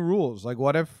these new rules. Like,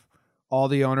 what if all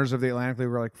the owners of the Atlantic League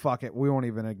were like, fuck it, we won't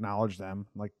even acknowledge them,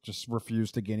 like just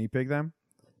refuse to guinea pig them?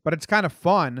 But it's kind of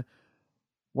fun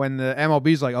when the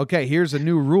MLB's like, okay, here's a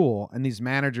new rule, and these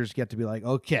managers get to be like,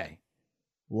 okay,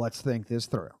 let's think this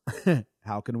through.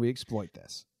 How can we exploit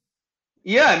this?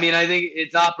 Yeah, I mean, I think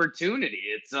it's opportunity.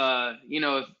 It's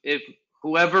if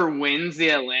whoever wins the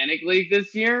Atlantic League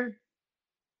this year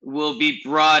will be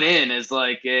brought in as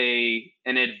like an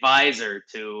advisor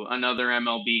to another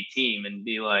MLB team and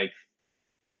be like,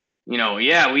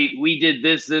 yeah, we did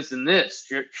this, and this.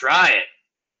 Try it.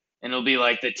 And it'll be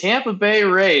like the Tampa Bay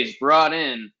Rays brought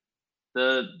in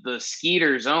the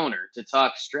Skeeters owner to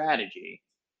talk strategy.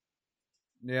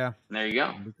 Yeah. And there you go.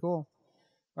 That'd be cool.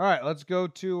 All right, let's go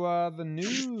to the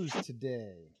news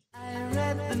today. I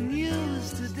read the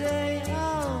news today,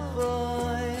 oh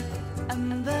boy,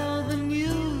 and though the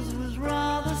news was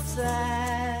rather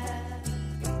sad,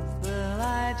 well,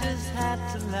 I just had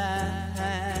to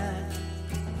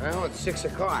 6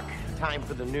 o'clock. Time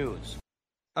for the news.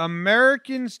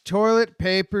 Americans' toilet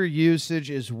paper usage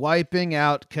is wiping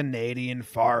out Canadian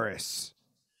forests.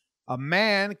 A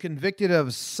man convicted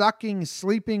of sucking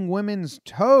sleeping women's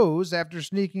toes after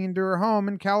sneaking into her home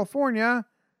in California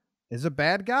is a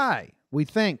bad guy, we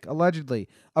think, allegedly.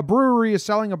 A brewery is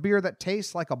selling a beer that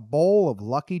tastes like a bowl of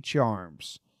Lucky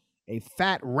Charms. A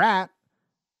fat rat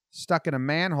stuck in a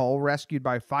manhole rescued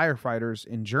by firefighters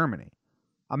in Germany.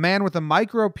 A man with a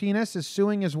micro penis is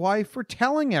suing his wife for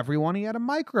telling everyone he had a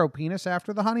micro penis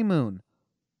after the honeymoon.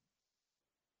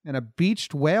 And a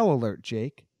beached whale alert,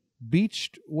 Jake.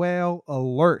 Beached whale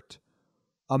alert.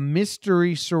 A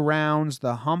mystery surrounds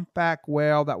the humpback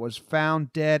whale that was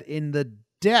found dead in the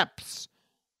depths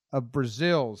of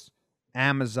Brazil's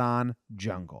Amazon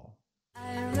jungle.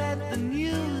 I read the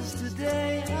news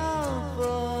today, oh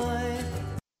boy.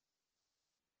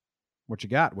 What you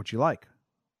got? What you like?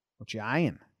 What you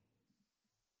eyeing?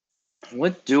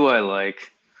 What do I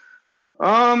like?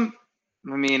 I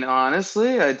mean,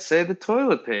 honestly, I'd say the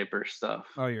toilet paper stuff.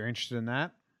 Oh, you're interested in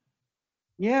that?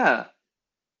 Yeah.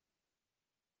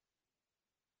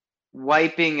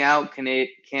 Wiping out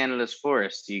Canada's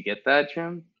forests. Do you get that,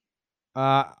 Jim?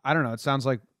 I don't know. It sounds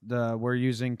like we're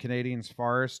using Canadians'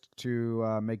 forest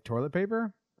to make toilet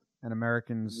paper, and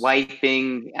Americans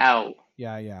Wiping out.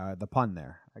 Yeah, the pun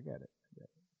there. I get it.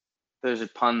 There's a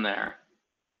pun there.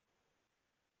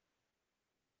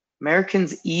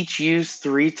 Americans each use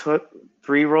three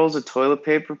rolls of toilet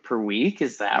paper per week.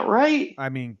 Is that right? I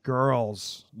mean,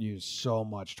 girls use so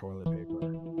much toilet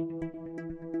paper.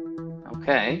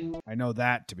 Okay. I know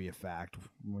that to be a fact.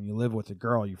 When you live with a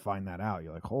girl, you find that out.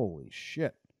 You're like, holy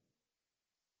shit.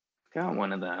 Got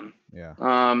one of them. Yeah.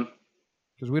 Um.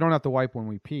 Because we don't have to wipe when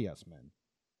we pee, us men.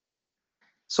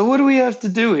 So what do we have to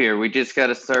do here? We just got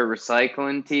to start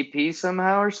recycling TP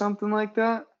somehow or something like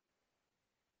that?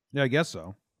 Yeah, I guess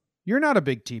so. You're not a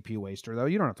big TP waster, though.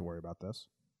 You don't have to worry about this.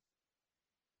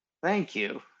 Thank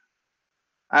you.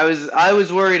 I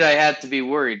was worried I had to be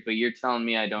worried, but you're telling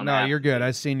me I don't have No, you're to good. be.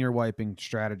 I've seen your wiping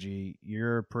strategy.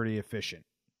 You're pretty efficient.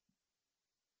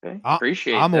 Okay.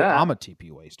 Appreciate I'm that. I'm a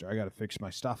TP waster. I got to fix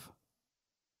my stuff.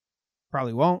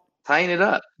 Probably won't. Tighten it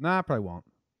up. Nah, I probably won't.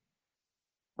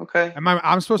 Okay.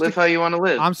 I'm supposed Live to how you want to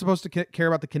live. I'm supposed to care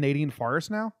about the Canadian forest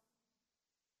now?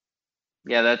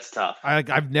 Yeah, that's tough.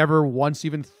 I've never once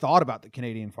even thought about the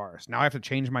Canadian forest. Now I have to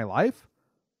change my life?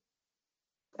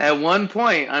 At one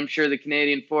point, I'm sure the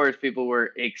Canadian forest people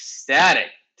were ecstatic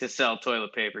to sell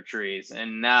toilet paper trees,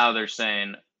 and now they're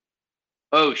saying,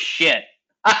 "Oh shit,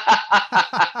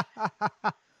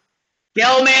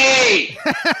 kill me!"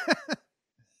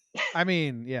 I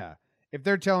mean, yeah. If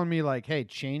they're telling me like, "Hey,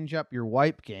 change up your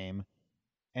wipe game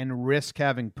and risk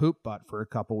having poop butt for a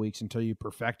couple weeks until you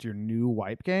perfect your new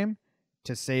wipe game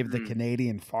to save the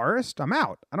Canadian forest," I'm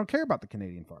out. I don't care about the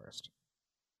Canadian forest.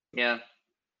 Yeah.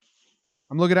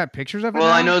 I'm looking at pictures of it. Well,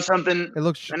 now. I know something. It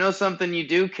looks. I know something you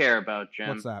do care about, Jim.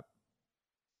 What's that?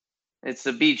 It's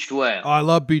the beached whale. Oh, I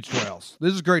love beached whales.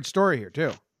 This is a great story here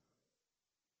too.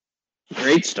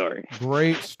 Great story.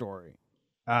 Great story.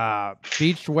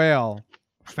 Beached whale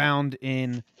found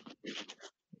in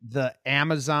the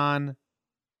Amazon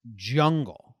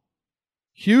jungle.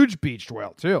 Huge beached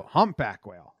whale too. Humpback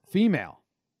whale. Female.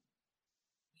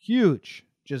 Huge.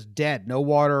 Just dead. No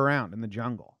water around in the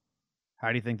jungle. How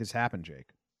do you think this happened, Jake?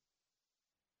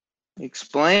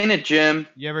 Explain it, Jim.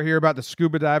 You ever hear about the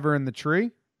scuba diver in the tree?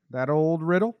 That old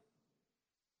riddle?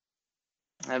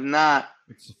 I've not.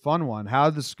 It's a fun one.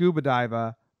 How'd the scuba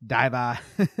diver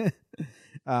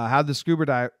how'd the scuba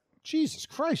dive Jesus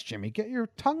Christ, Jimmy, get your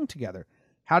tongue together.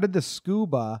 How did the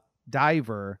scuba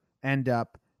diver end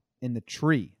up in the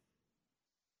tree?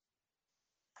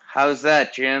 How's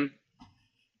that, Jim?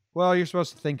 Well, you're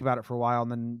supposed to think about it for a while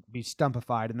and then be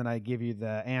stumpified, and then I give you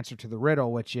the answer to the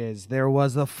riddle, which is there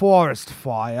was a forest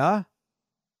fire,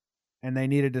 and they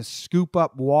needed to scoop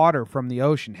up water from the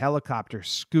ocean. Helicopter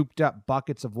scooped up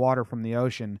buckets of water from the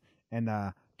ocean, and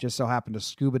just so happened a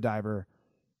scuba diver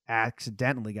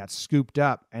accidentally got scooped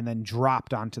up and then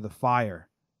dropped onto the fire.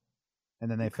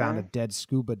 And then they found a dead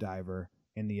scuba diver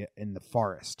in the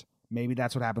forest. Maybe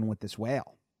that's what happened with this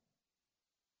whale.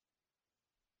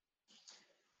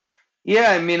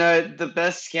 Yeah, I mean, the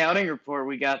best scouting report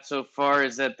we got so far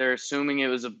is that they're assuming it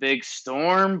was a big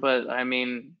storm, but I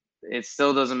mean, it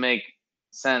still doesn't make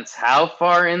sense. How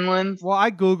far inland? Well,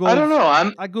 I Googled. I don't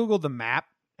know. I Googled the map,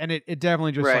 and it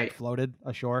definitely just like floated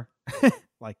ashore.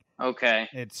 Like, okay,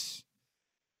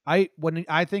 when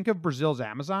I think of Brazil's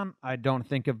Amazon, I don't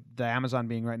think of the Amazon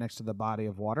being right next to the body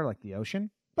of water like the ocean,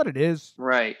 but it is.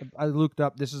 Right. I looked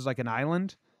up. This is like an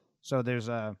island, so it's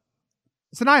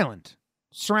an island.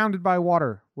 surrounded by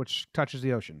water, which touches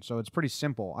the ocean. So it's pretty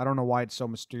simple. I don't know why it's so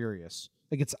mysterious.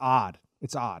 Like, it's odd.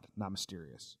 It's odd, not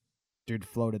mysterious. Dude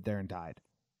floated there and died.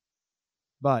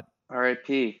 But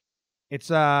R.I.P. it's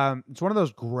one of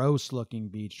those gross looking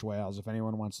beached whales. If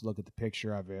anyone wants to look at the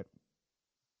picture of it,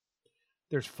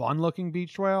 there's fun looking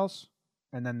beached whales,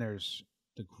 and then there's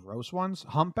the gross ones.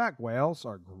 Humpback whales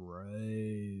are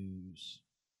gross.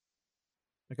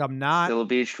 Like, Still a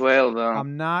beached whale, though.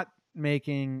 I'm not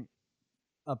making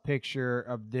a picture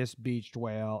of this beached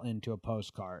whale into a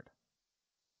postcard.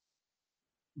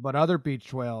 But other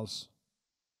beached whales,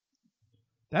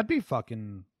 that'd be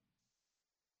fucking...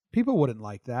 People wouldn't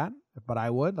like that, but I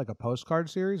would. Like a postcard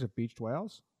series of beached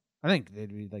whales. I think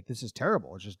they'd be like, this is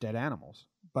terrible. It's just dead animals.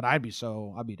 But I'd be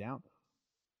down.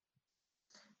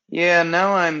 Yeah,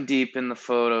 now I'm deep in the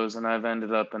photos, and I've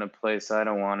ended up in a place I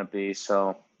don't want to be,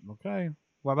 so... Okay.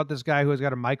 What about this guy who has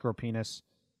got a micro penis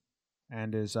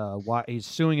and he's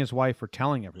suing his wife for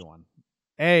telling everyone?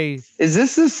 Is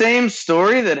this the same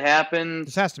story that happened?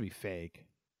 This has to be fake.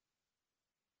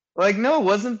 Like, no,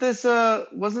 wasn't this a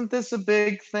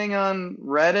big thing on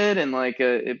Reddit, and like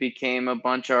it became a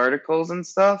bunch of articles and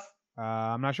stuff?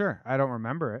 I'm not sure. I don't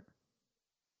remember it.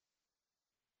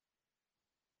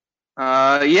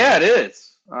 Yeah, it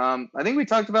is. I think we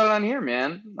talked about it on here,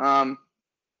 man.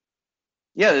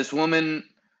 Yeah, this woman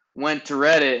went to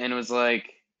Reddit and was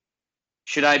like,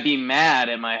 should I be mad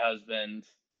at my husband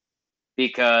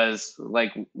because,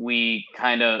 like, we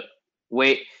kind of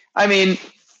wait? I mean,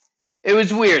 it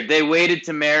was weird. They waited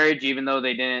to marriage even though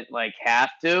they didn't, like, have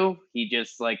to. He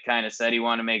just, like, kind of said he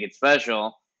wanted to make it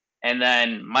special. And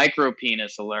then micro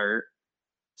penis alert.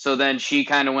 So then she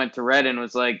kind of went to Reddit and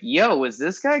was like, yo, was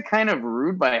this guy kind of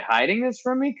rude by hiding this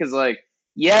from me? Because, like,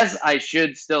 yes, I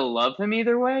should still love him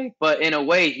either way, but in a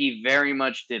way, he very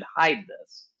much did hide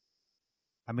this.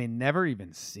 I mean, never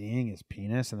even seeing his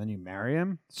penis and then you marry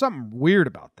him? Something weird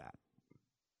about that.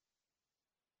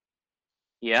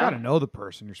 Yeah. You gotta know the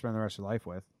person you're spending the rest of your life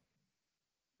with.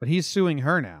 But he's suing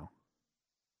her now.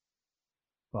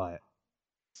 But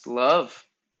It's love.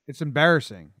 It's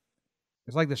embarrassing.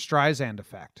 It's like the Streisand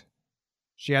effect.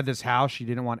 She had this house she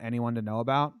didn't want anyone to know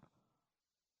about.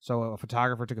 So a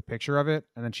photographer took a picture of it,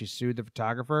 and then she sued the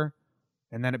photographer,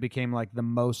 and then it became like the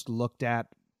most looked at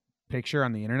picture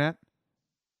on the internet.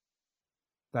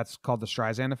 That's called the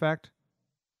Streisand effect.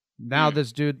 Now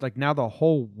this dude, like, now the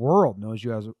whole world knows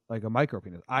you as like a micro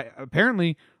penis.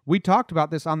 Apparently we talked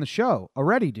about this on the show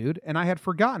already, dude, and I had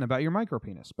forgotten about your micro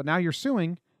penis. But now you're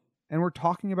suing, and we're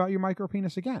talking about your micro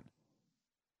penis again.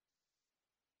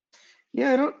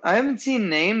 Yeah, I haven't seen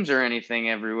names or anything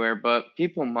everywhere, but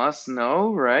people must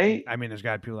know, right? I mean, there's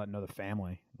got people that know the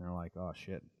family. And they're like, oh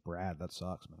shit, Brad, that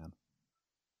sucks, man.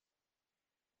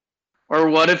 Or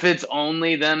what if it's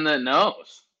only them that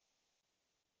knows?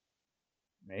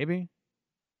 Maybe.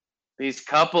 These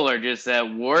couple are just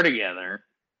at war together.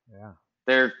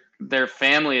 Yeah. Their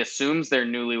family assumes they're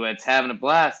newlyweds having a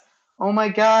blast. Oh my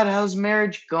God, how's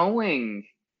marriage going?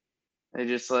 They're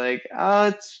just like,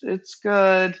 oh, it's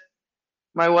good.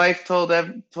 My wife told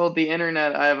the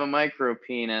internet I have a micro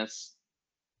penis.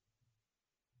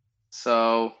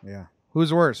 So yeah,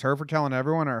 who's worse, her for telling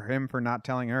everyone or him for not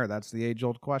telling her? That's the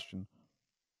age-old question.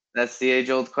 That's the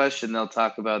age-old question they'll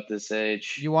talk about this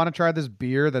age. You want to try this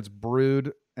beer that's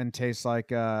brewed and tastes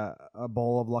like a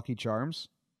bowl of Lucky Charms?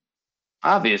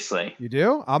 Obviously. You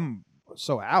do? I'm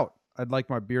so out. I'd like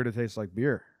my beer to taste like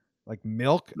beer. Like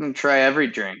milk? I'm gonna try every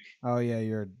drink. Oh yeah,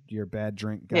 you're a bad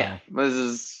drink guy. Yeah,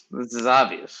 this is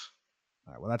obvious.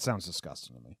 All right, well, that sounds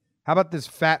disgusting to me. How about this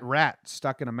fat rat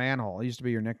stuck in a manhole? It used to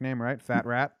be your nickname, right? Fat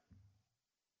rat?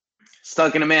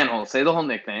 Stuck in a manhole. Say the whole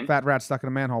nickname. Fat rat stuck in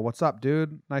a manhole. What's up,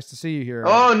 dude? Nice to see you here.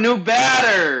 Oh, new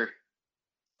batter.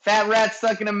 Fat rat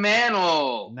stuck in a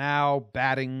manhole. Now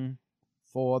batting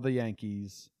for the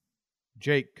Yankees.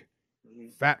 Jake.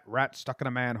 Fat rat stuck in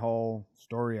a manhole.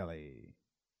 Storielli.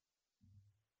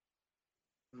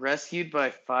 Rescued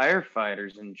by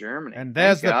firefighters in Germany. And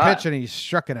there's the pitch, and he's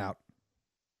struck it out.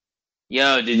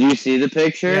 Yo, did you see the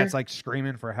picture? Yeah, it's like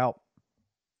screaming for help.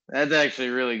 That's actually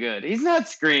really good. He's not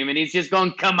screaming. He's just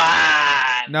going, come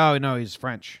on. No, he's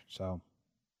French, so.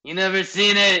 You never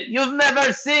seen it? You've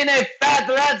never seen a fat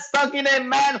rat stuck in a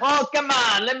manhole? Come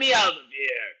on, let me out of here.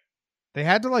 They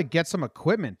had to, like, get some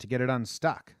equipment to get it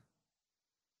unstuck.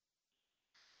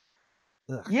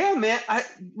 Ugh. Yeah, man.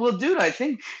 Dude, I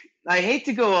think... I hate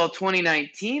to go all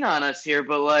 2019 on us here,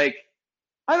 but, like,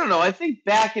 I don't know. I think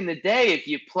back in the day, if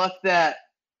you pluck that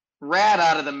rat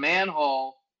out of the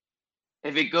manhole,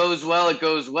 if it goes well, it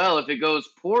goes well. If it goes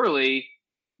poorly,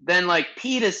 then, like,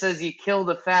 PETA says you killed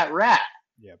a fat rat.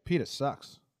 Yeah, PETA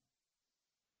sucks.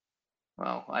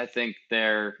 Well, I think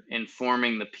they're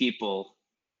informing the people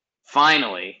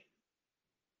finally.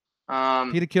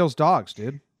 PETA kills dogs,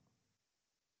 dude.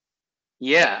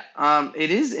 Yeah, it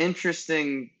is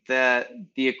interesting that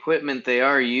the equipment they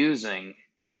are using,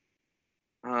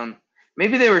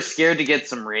 maybe they were scared to get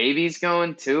some rabies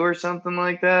going too or something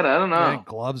like that. I don't I know. think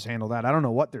gloves handle that. I don't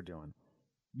know what they're doing.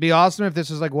 Be awesome if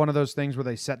this is like one of those things where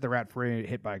they set the rat free and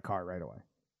hit by a car right away.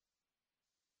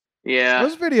 Yeah.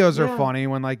 Those videos are funny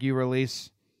when like you release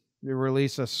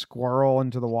a squirrel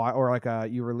into the wild, or like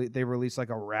they release like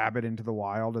a rabbit into the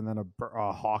wild, and then a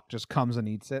hawk just comes and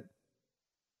eats it.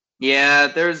 Yeah,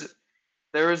 there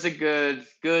was a good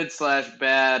 /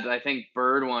 bad, I think,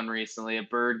 bird one recently. A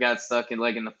bird got stuck in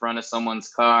the front of someone's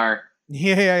car.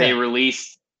 Yeah. They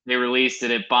released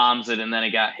it, it bombs it, and then it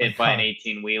got hit by an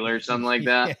 18-wheeler or something like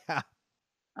that.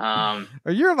 Yeah.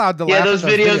 You're allowed to laugh yeah, those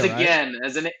at videos video, again,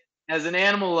 right? As an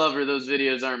animal lover, those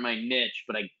videos aren't my niche,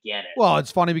 but I get it. Well,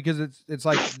 it's funny because it's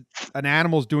like an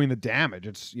animal's doing the damage.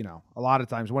 It's, a lot of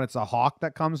times when it's a hawk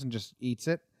that comes and just eats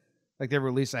it, like they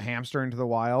release a hamster into the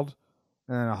wild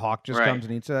and then a hawk just comes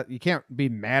and eats it. You can't be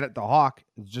mad at the hawk.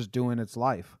 It's just doing its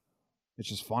life. It's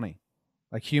just funny.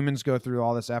 Like humans go through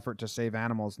all this effort to save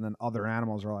animals, and then other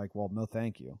animals are like, well, no,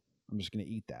 thank you. I'm just going to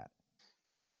eat that.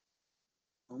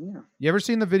 Oh, yeah. You ever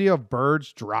seen the video of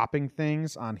birds dropping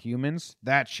things on humans?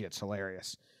 That shit's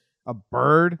hilarious. A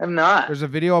bird. I'm not. There's a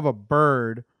video of a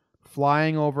bird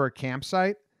flying over a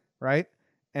campsite, right?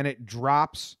 And it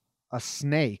drops a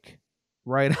snake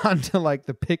right onto like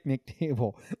the picnic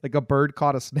table. Like a bird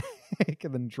caught a snake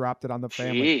and then dropped it on the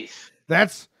family.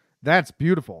 Jeez. That's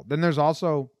beautiful. Then there's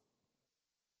also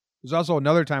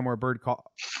another time where a bird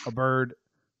caught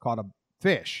a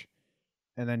fish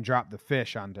and then dropped the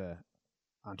fish onto a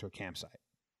campsite.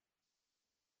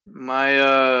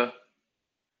 My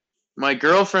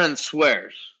girlfriend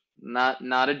swears,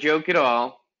 not a joke at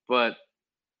all, but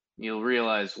you'll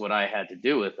realize what I had to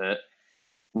do with it.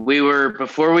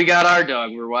 Before we got our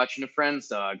dog, we were watching a friend's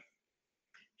dog.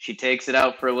 She takes it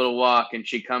out for a little walk, and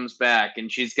she comes back,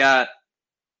 and she's kind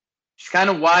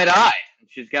of wide-eyed.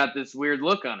 She's got this weird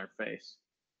look on her face.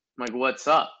 I'm like, what's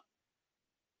up?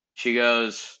 She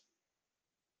goes,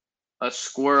 a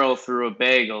squirrel threw a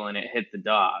bagel and it hit the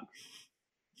dog.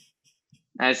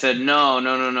 I said, no.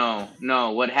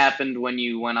 What happened when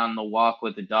you went on the walk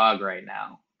with the dog right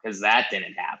now? Because that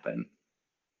didn't happen.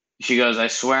 She goes, I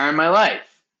swear on my life.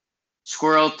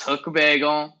 Squirrel took a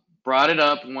bagel, brought it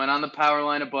up, went on the power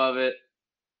line above it,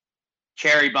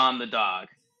 cherry bombed the dog.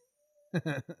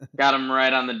 Got him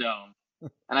right on the dome.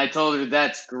 And I told her,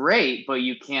 that's great, but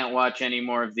you can't watch any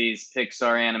more of these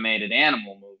Pixar animated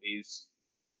animal movies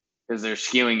because they're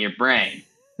skewing your brain.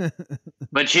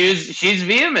 But she's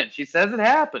vehement. She says it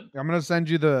happened. I'm gonna send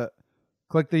you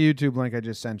click the YouTube link I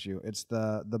just sent you. It's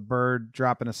the bird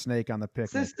dropping a snake on the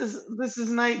picnic. This is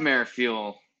nightmare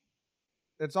fuel.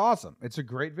 It's awesome. It's a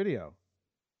great video.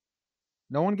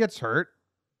 No one gets hurt.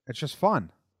 It's just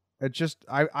fun. It's just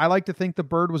I like to think the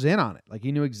bird was in on it. Like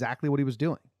he knew exactly what he was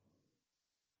doing.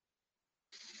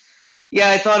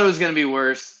 Yeah, I thought it was gonna be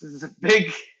worse. This is a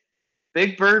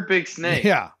big bird, big snake.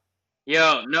 Yeah.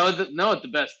 Yo, know what the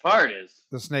best part is?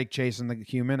 The snake chasing the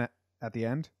human at the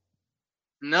end?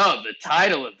 No, the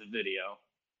title of the video.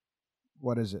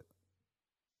 What is it?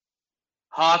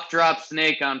 Hawk drops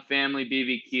snake on family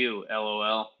BBQ,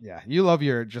 LOL. Yeah, you love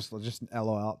your just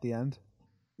LOL at the end.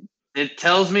 It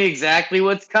tells me exactly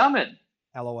what's coming.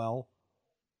 LOL.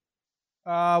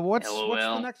 What's the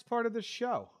LOL. next part of the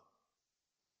show?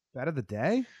 Bet of the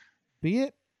day? Be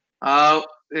it? I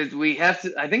think we have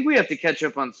to catch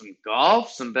up on some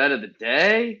golf, some bet of the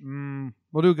day.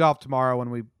 We'll do golf tomorrow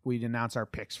when we announce our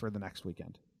picks for the next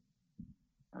weekend.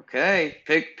 Okay.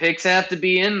 Picks have to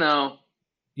be in, though.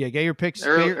 Yeah, get your picks.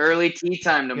 Early tea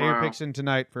time tomorrow. Get your picks in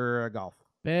tonight for golf.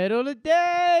 Bet of the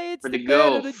day. It's For the the bet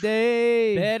of golf. the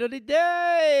day. Bet of the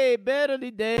day. Bet of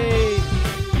the day.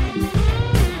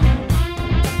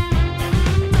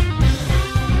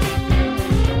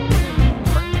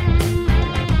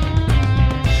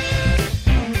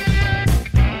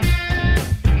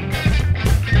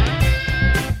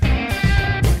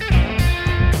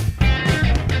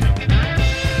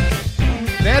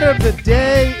 Bet of the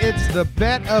day. It's the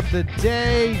bet of the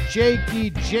day.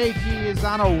 Jakey is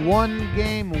on a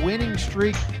 1-game winning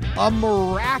streak. A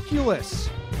miraculous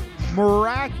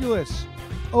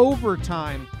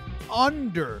overtime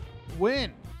under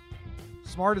win.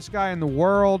 Smartest guy in the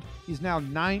world. He's now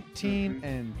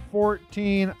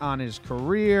 19-14 on his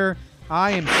career.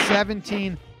 I am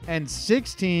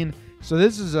 17-16. So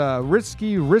this is a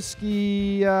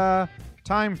risky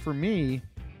time for me,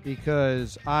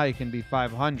 because I can be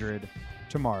 500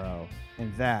 tomorrow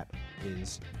And that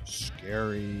is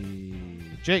scary.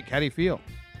 Jake, how do you feel?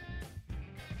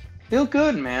 Feel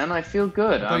good, man. I feel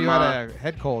good. I thought you had a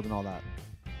head cold and all that.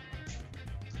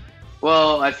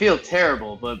 Well, I feel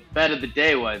terrible, but bet of the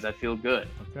day wise, I feel good.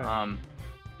 Okay.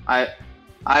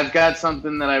 I've got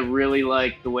something that I really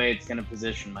like the way it's going to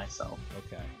position myself.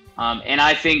 Okay. And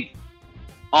I think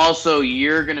also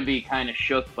you're going to be kind of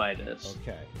shook by this.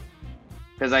 Okay.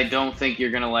 Because I don't think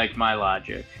you're going to like my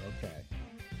logic. Okay.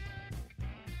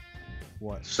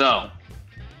 What? So,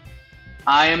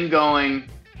 I am going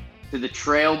to the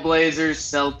Trailblazers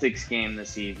Celtics game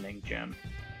this evening, Jim.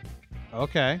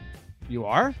 Okay. You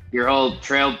are? Your whole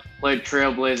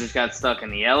Trailblazers got stuck in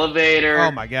the elevator.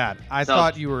 Oh my God. I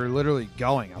thought you were literally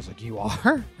going. I was like, you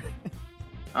are?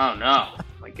 Oh no.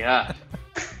 My God.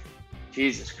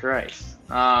 Jesus Christ.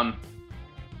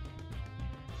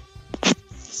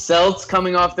 Celts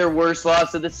coming off their worst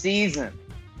loss of the season.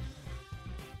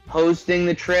 Hosting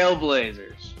the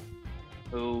Trailblazers.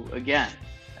 Who, again,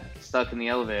 stuck in the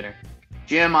elevator.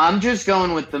 Jim, I'm just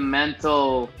going with the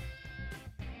mental...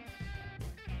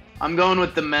 I'm going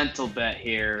with the mental bet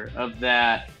here of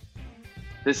that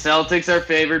the Celtics are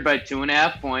favored by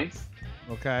 2.5 points.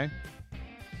 Okay.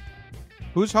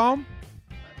 Who's home?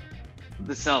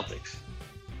 The Celtics.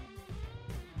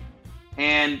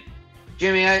 And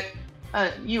Jimmy,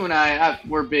 you and I,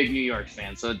 we're big New York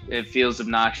fans, so it feels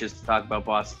obnoxious to talk about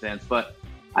Boston fans. But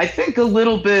I think a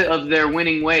little bit of their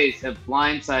winning ways have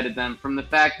blindsided them from the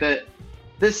fact that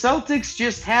the Celtics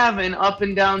just have an up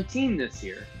and down team this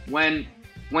year.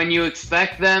 When you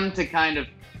expect them to kind of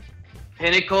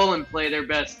pinnacle and play their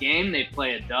best game, they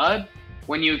play a dud.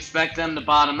 When you expect them to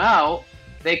bottom out,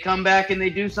 they come back and they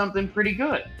do something pretty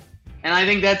good. And I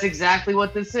think that's exactly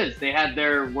what this is. They had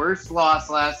their worst loss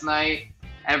last night.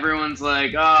 Everyone's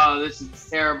like, oh, this is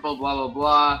terrible, blah, blah,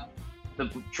 blah. The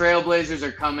Trailblazers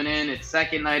are coming in. It's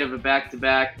second night of a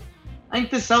back-to-back. I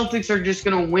think the Celtics are just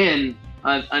going to win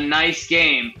a nice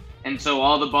game. And so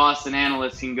all the Boston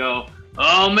analysts can go,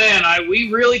 oh man,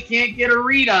 we really can't get a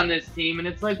read on this team. And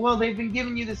it's like, well, they've been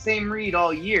giving you the same read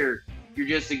all year. You're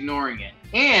just ignoring it.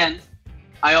 And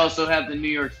I also have the New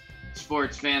York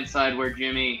sports fan side where,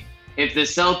 Jimmy, if the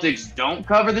Celtics don't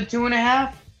cover the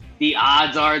 2.5, the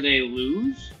odds are they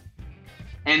lose.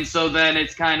 And so then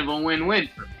it's kind of a win-win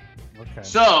for me. Okay.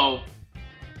 So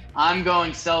I'm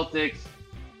going Celtics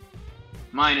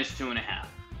minus 2.5.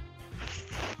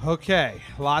 Okay,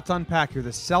 a lot to unpack here. The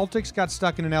Celtics got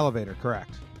stuck in an elevator,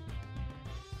 correct?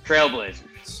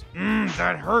 Trailblazers.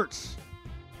 That hurts.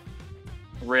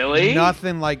 Really?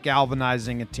 Nothing like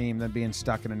galvanizing a team than being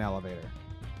stuck in an elevator.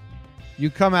 You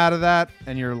come out of that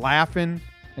and you're laughing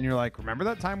and you're like, remember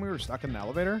that time we were stuck in an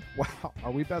elevator? Wow,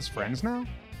 are we best friends now?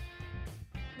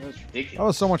 That was ridiculous. That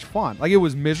was so much fun. Like, it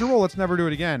was miserable. Let's never do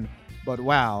it again. But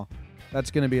wow. That's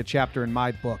going to be a chapter in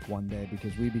my book one day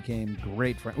because we became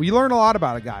great friends. You learn a lot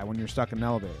about a guy when you're stuck in an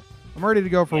elevator. I'm ready to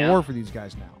go for war for these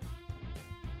guys now.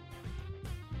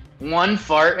 One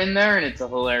fart in there and it's a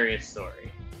hilarious story.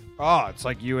 Oh, it's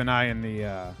like you and I in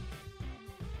the,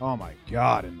 oh my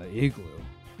God, in the igloo.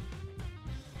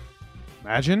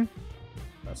 Imagine?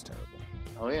 That's terrible.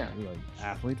 Oh, yeah. Like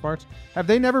athlete farts. Have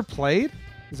they never played?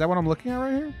 Is that what I'm looking at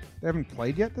right here? They haven't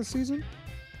played yet this season?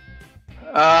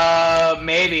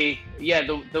 Maybe. Yeah,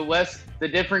 the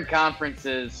different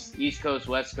conferences, East Coast,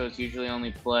 West Coast, usually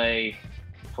only play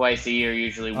twice a year,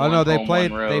 usually one home, they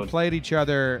played one road. They played each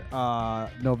other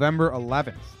November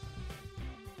 11th.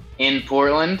 In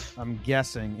Portland? I'm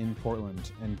guessing in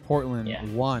Portland. And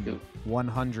Portland won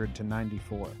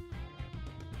 100-94.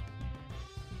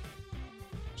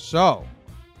 So,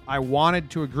 I wanted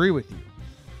to agree with you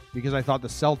because I thought the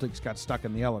Celtics got stuck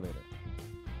in the elevator.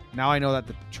 Now I know that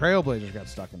the Trailblazers got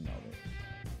stuck in the elevator.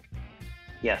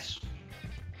 Yes.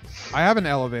 I have an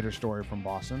elevator story from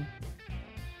Boston.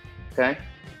 Okay.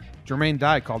 Jermaine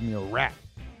Dye called me a rat.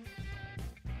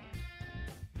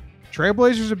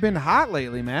 Trailblazers have been hot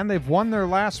lately, man. They've won their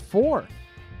last 4.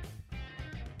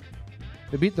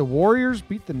 They beat the Warriors,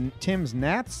 beat the Tim's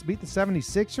Nats, beat the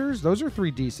 76ers. Those are 3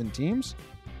 decent teams.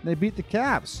 They beat the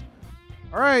Cavs.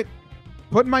 All right.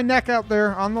 Putting my neck out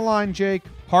there on the line, Jake.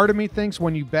 Part of me thinks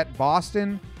when you bet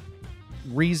Boston,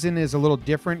 reason is a little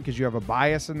different because you have a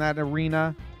bias in that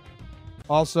arena.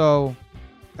 Also,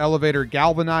 elevator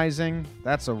galvanizing.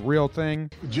 That's a real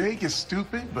thing. Jake is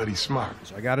stupid, but he's smart.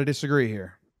 So I got to disagree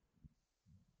here.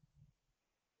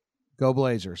 Go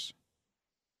Blazers.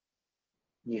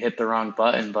 You hit the wrong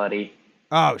button, buddy.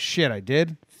 Oh, shit, I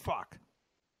did? Fuck.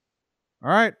 All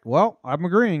right, well, I'm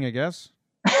agreeing, I guess.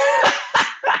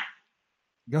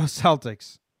 Go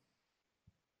Celtics.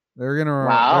 They're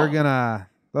gonna,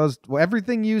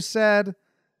 everything you said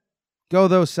Go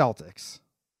those Celtics.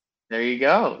 There you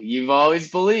go. You've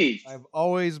always believed. I've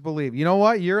always believed. You know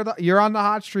what? You're on the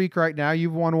hot streak right now.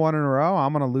 You've won one in a row.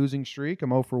 I'm on a losing streak. I'm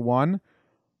 0 for 1.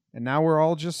 And now we're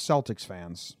all just Celtics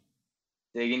fans.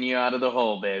 Digging you out of the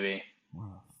hole, baby. What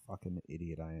a fucking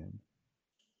idiot I am.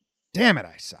 Damn it,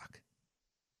 I suck.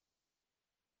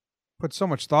 Put so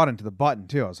much thought into the button,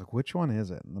 too. I was like, which one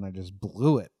is it? And then I just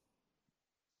blew it.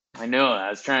 I know. I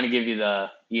was trying to give you the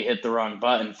you hit the wrong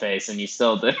button face, and you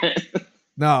still did it.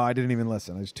 No, I didn't even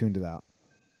listen. I just tuned it out.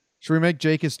 Should we make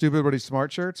Jake is stupid but he's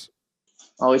smart shirts?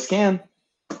 Always can.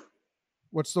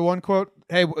 What's the one quote?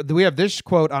 Hey, do we have this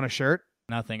quote on a shirt?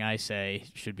 Nothing I say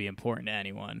should be important to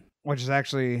anyone. Which is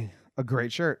actually a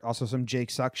great shirt. Also some Jake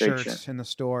Suck Great shirts shirt. in the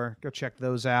store. Go check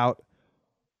those out.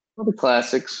 All the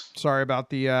classics. Sorry about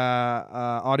the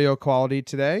audio quality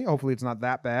today. Hopefully it's not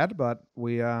that bad, but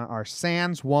we are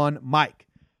sans one mic.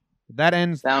 That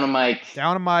ends Down a mic.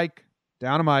 down a mic.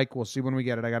 Down a mic. We'll see when we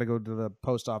get it. I got to go to the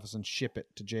post office and ship it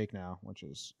to Jake now, which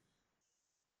is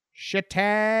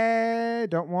shitty.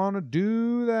 Don't want to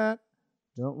do that.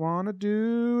 Don't want to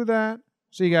do that.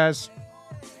 See you guys.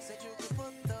 Said you could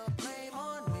put the blame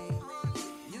on me.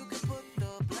 You could put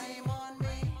the blame on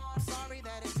me. I'm sorry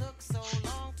that it took so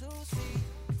long to see.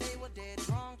 They were dead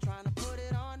wrong trying to put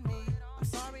it on me. I'm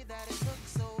sorry that it took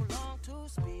so long to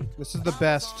speak. This is the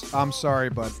best I'm sorry,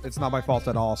 but it's not my fault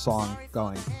at all song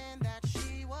going. That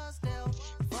she was dealt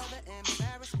for the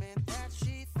embarrassment that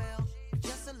she felt.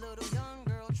 Just a little young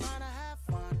girl trying to have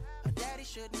fun. Her daddy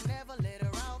should never let her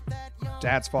out that young.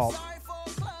 Dad's fault. Sorry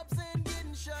for clubs and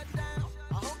getting shut down.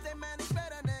 I hope they manage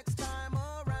better next time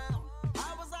around.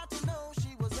 I was out to know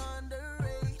she was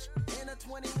underage. In a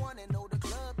 21 and know the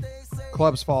club they say.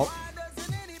 Club's fault. Why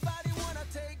doesn't anybody wanna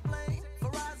take blame for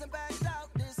rising back out,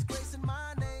 disgracing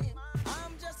my name?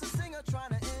 I'm just a singer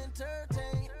trying to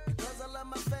entertain. Because I love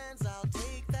my fans, I'll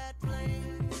take that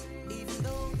blame. Even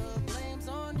though the blame's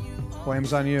on you.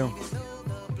 Blame's on you. Even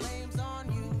though the blame's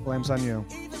on you. Blame's on you.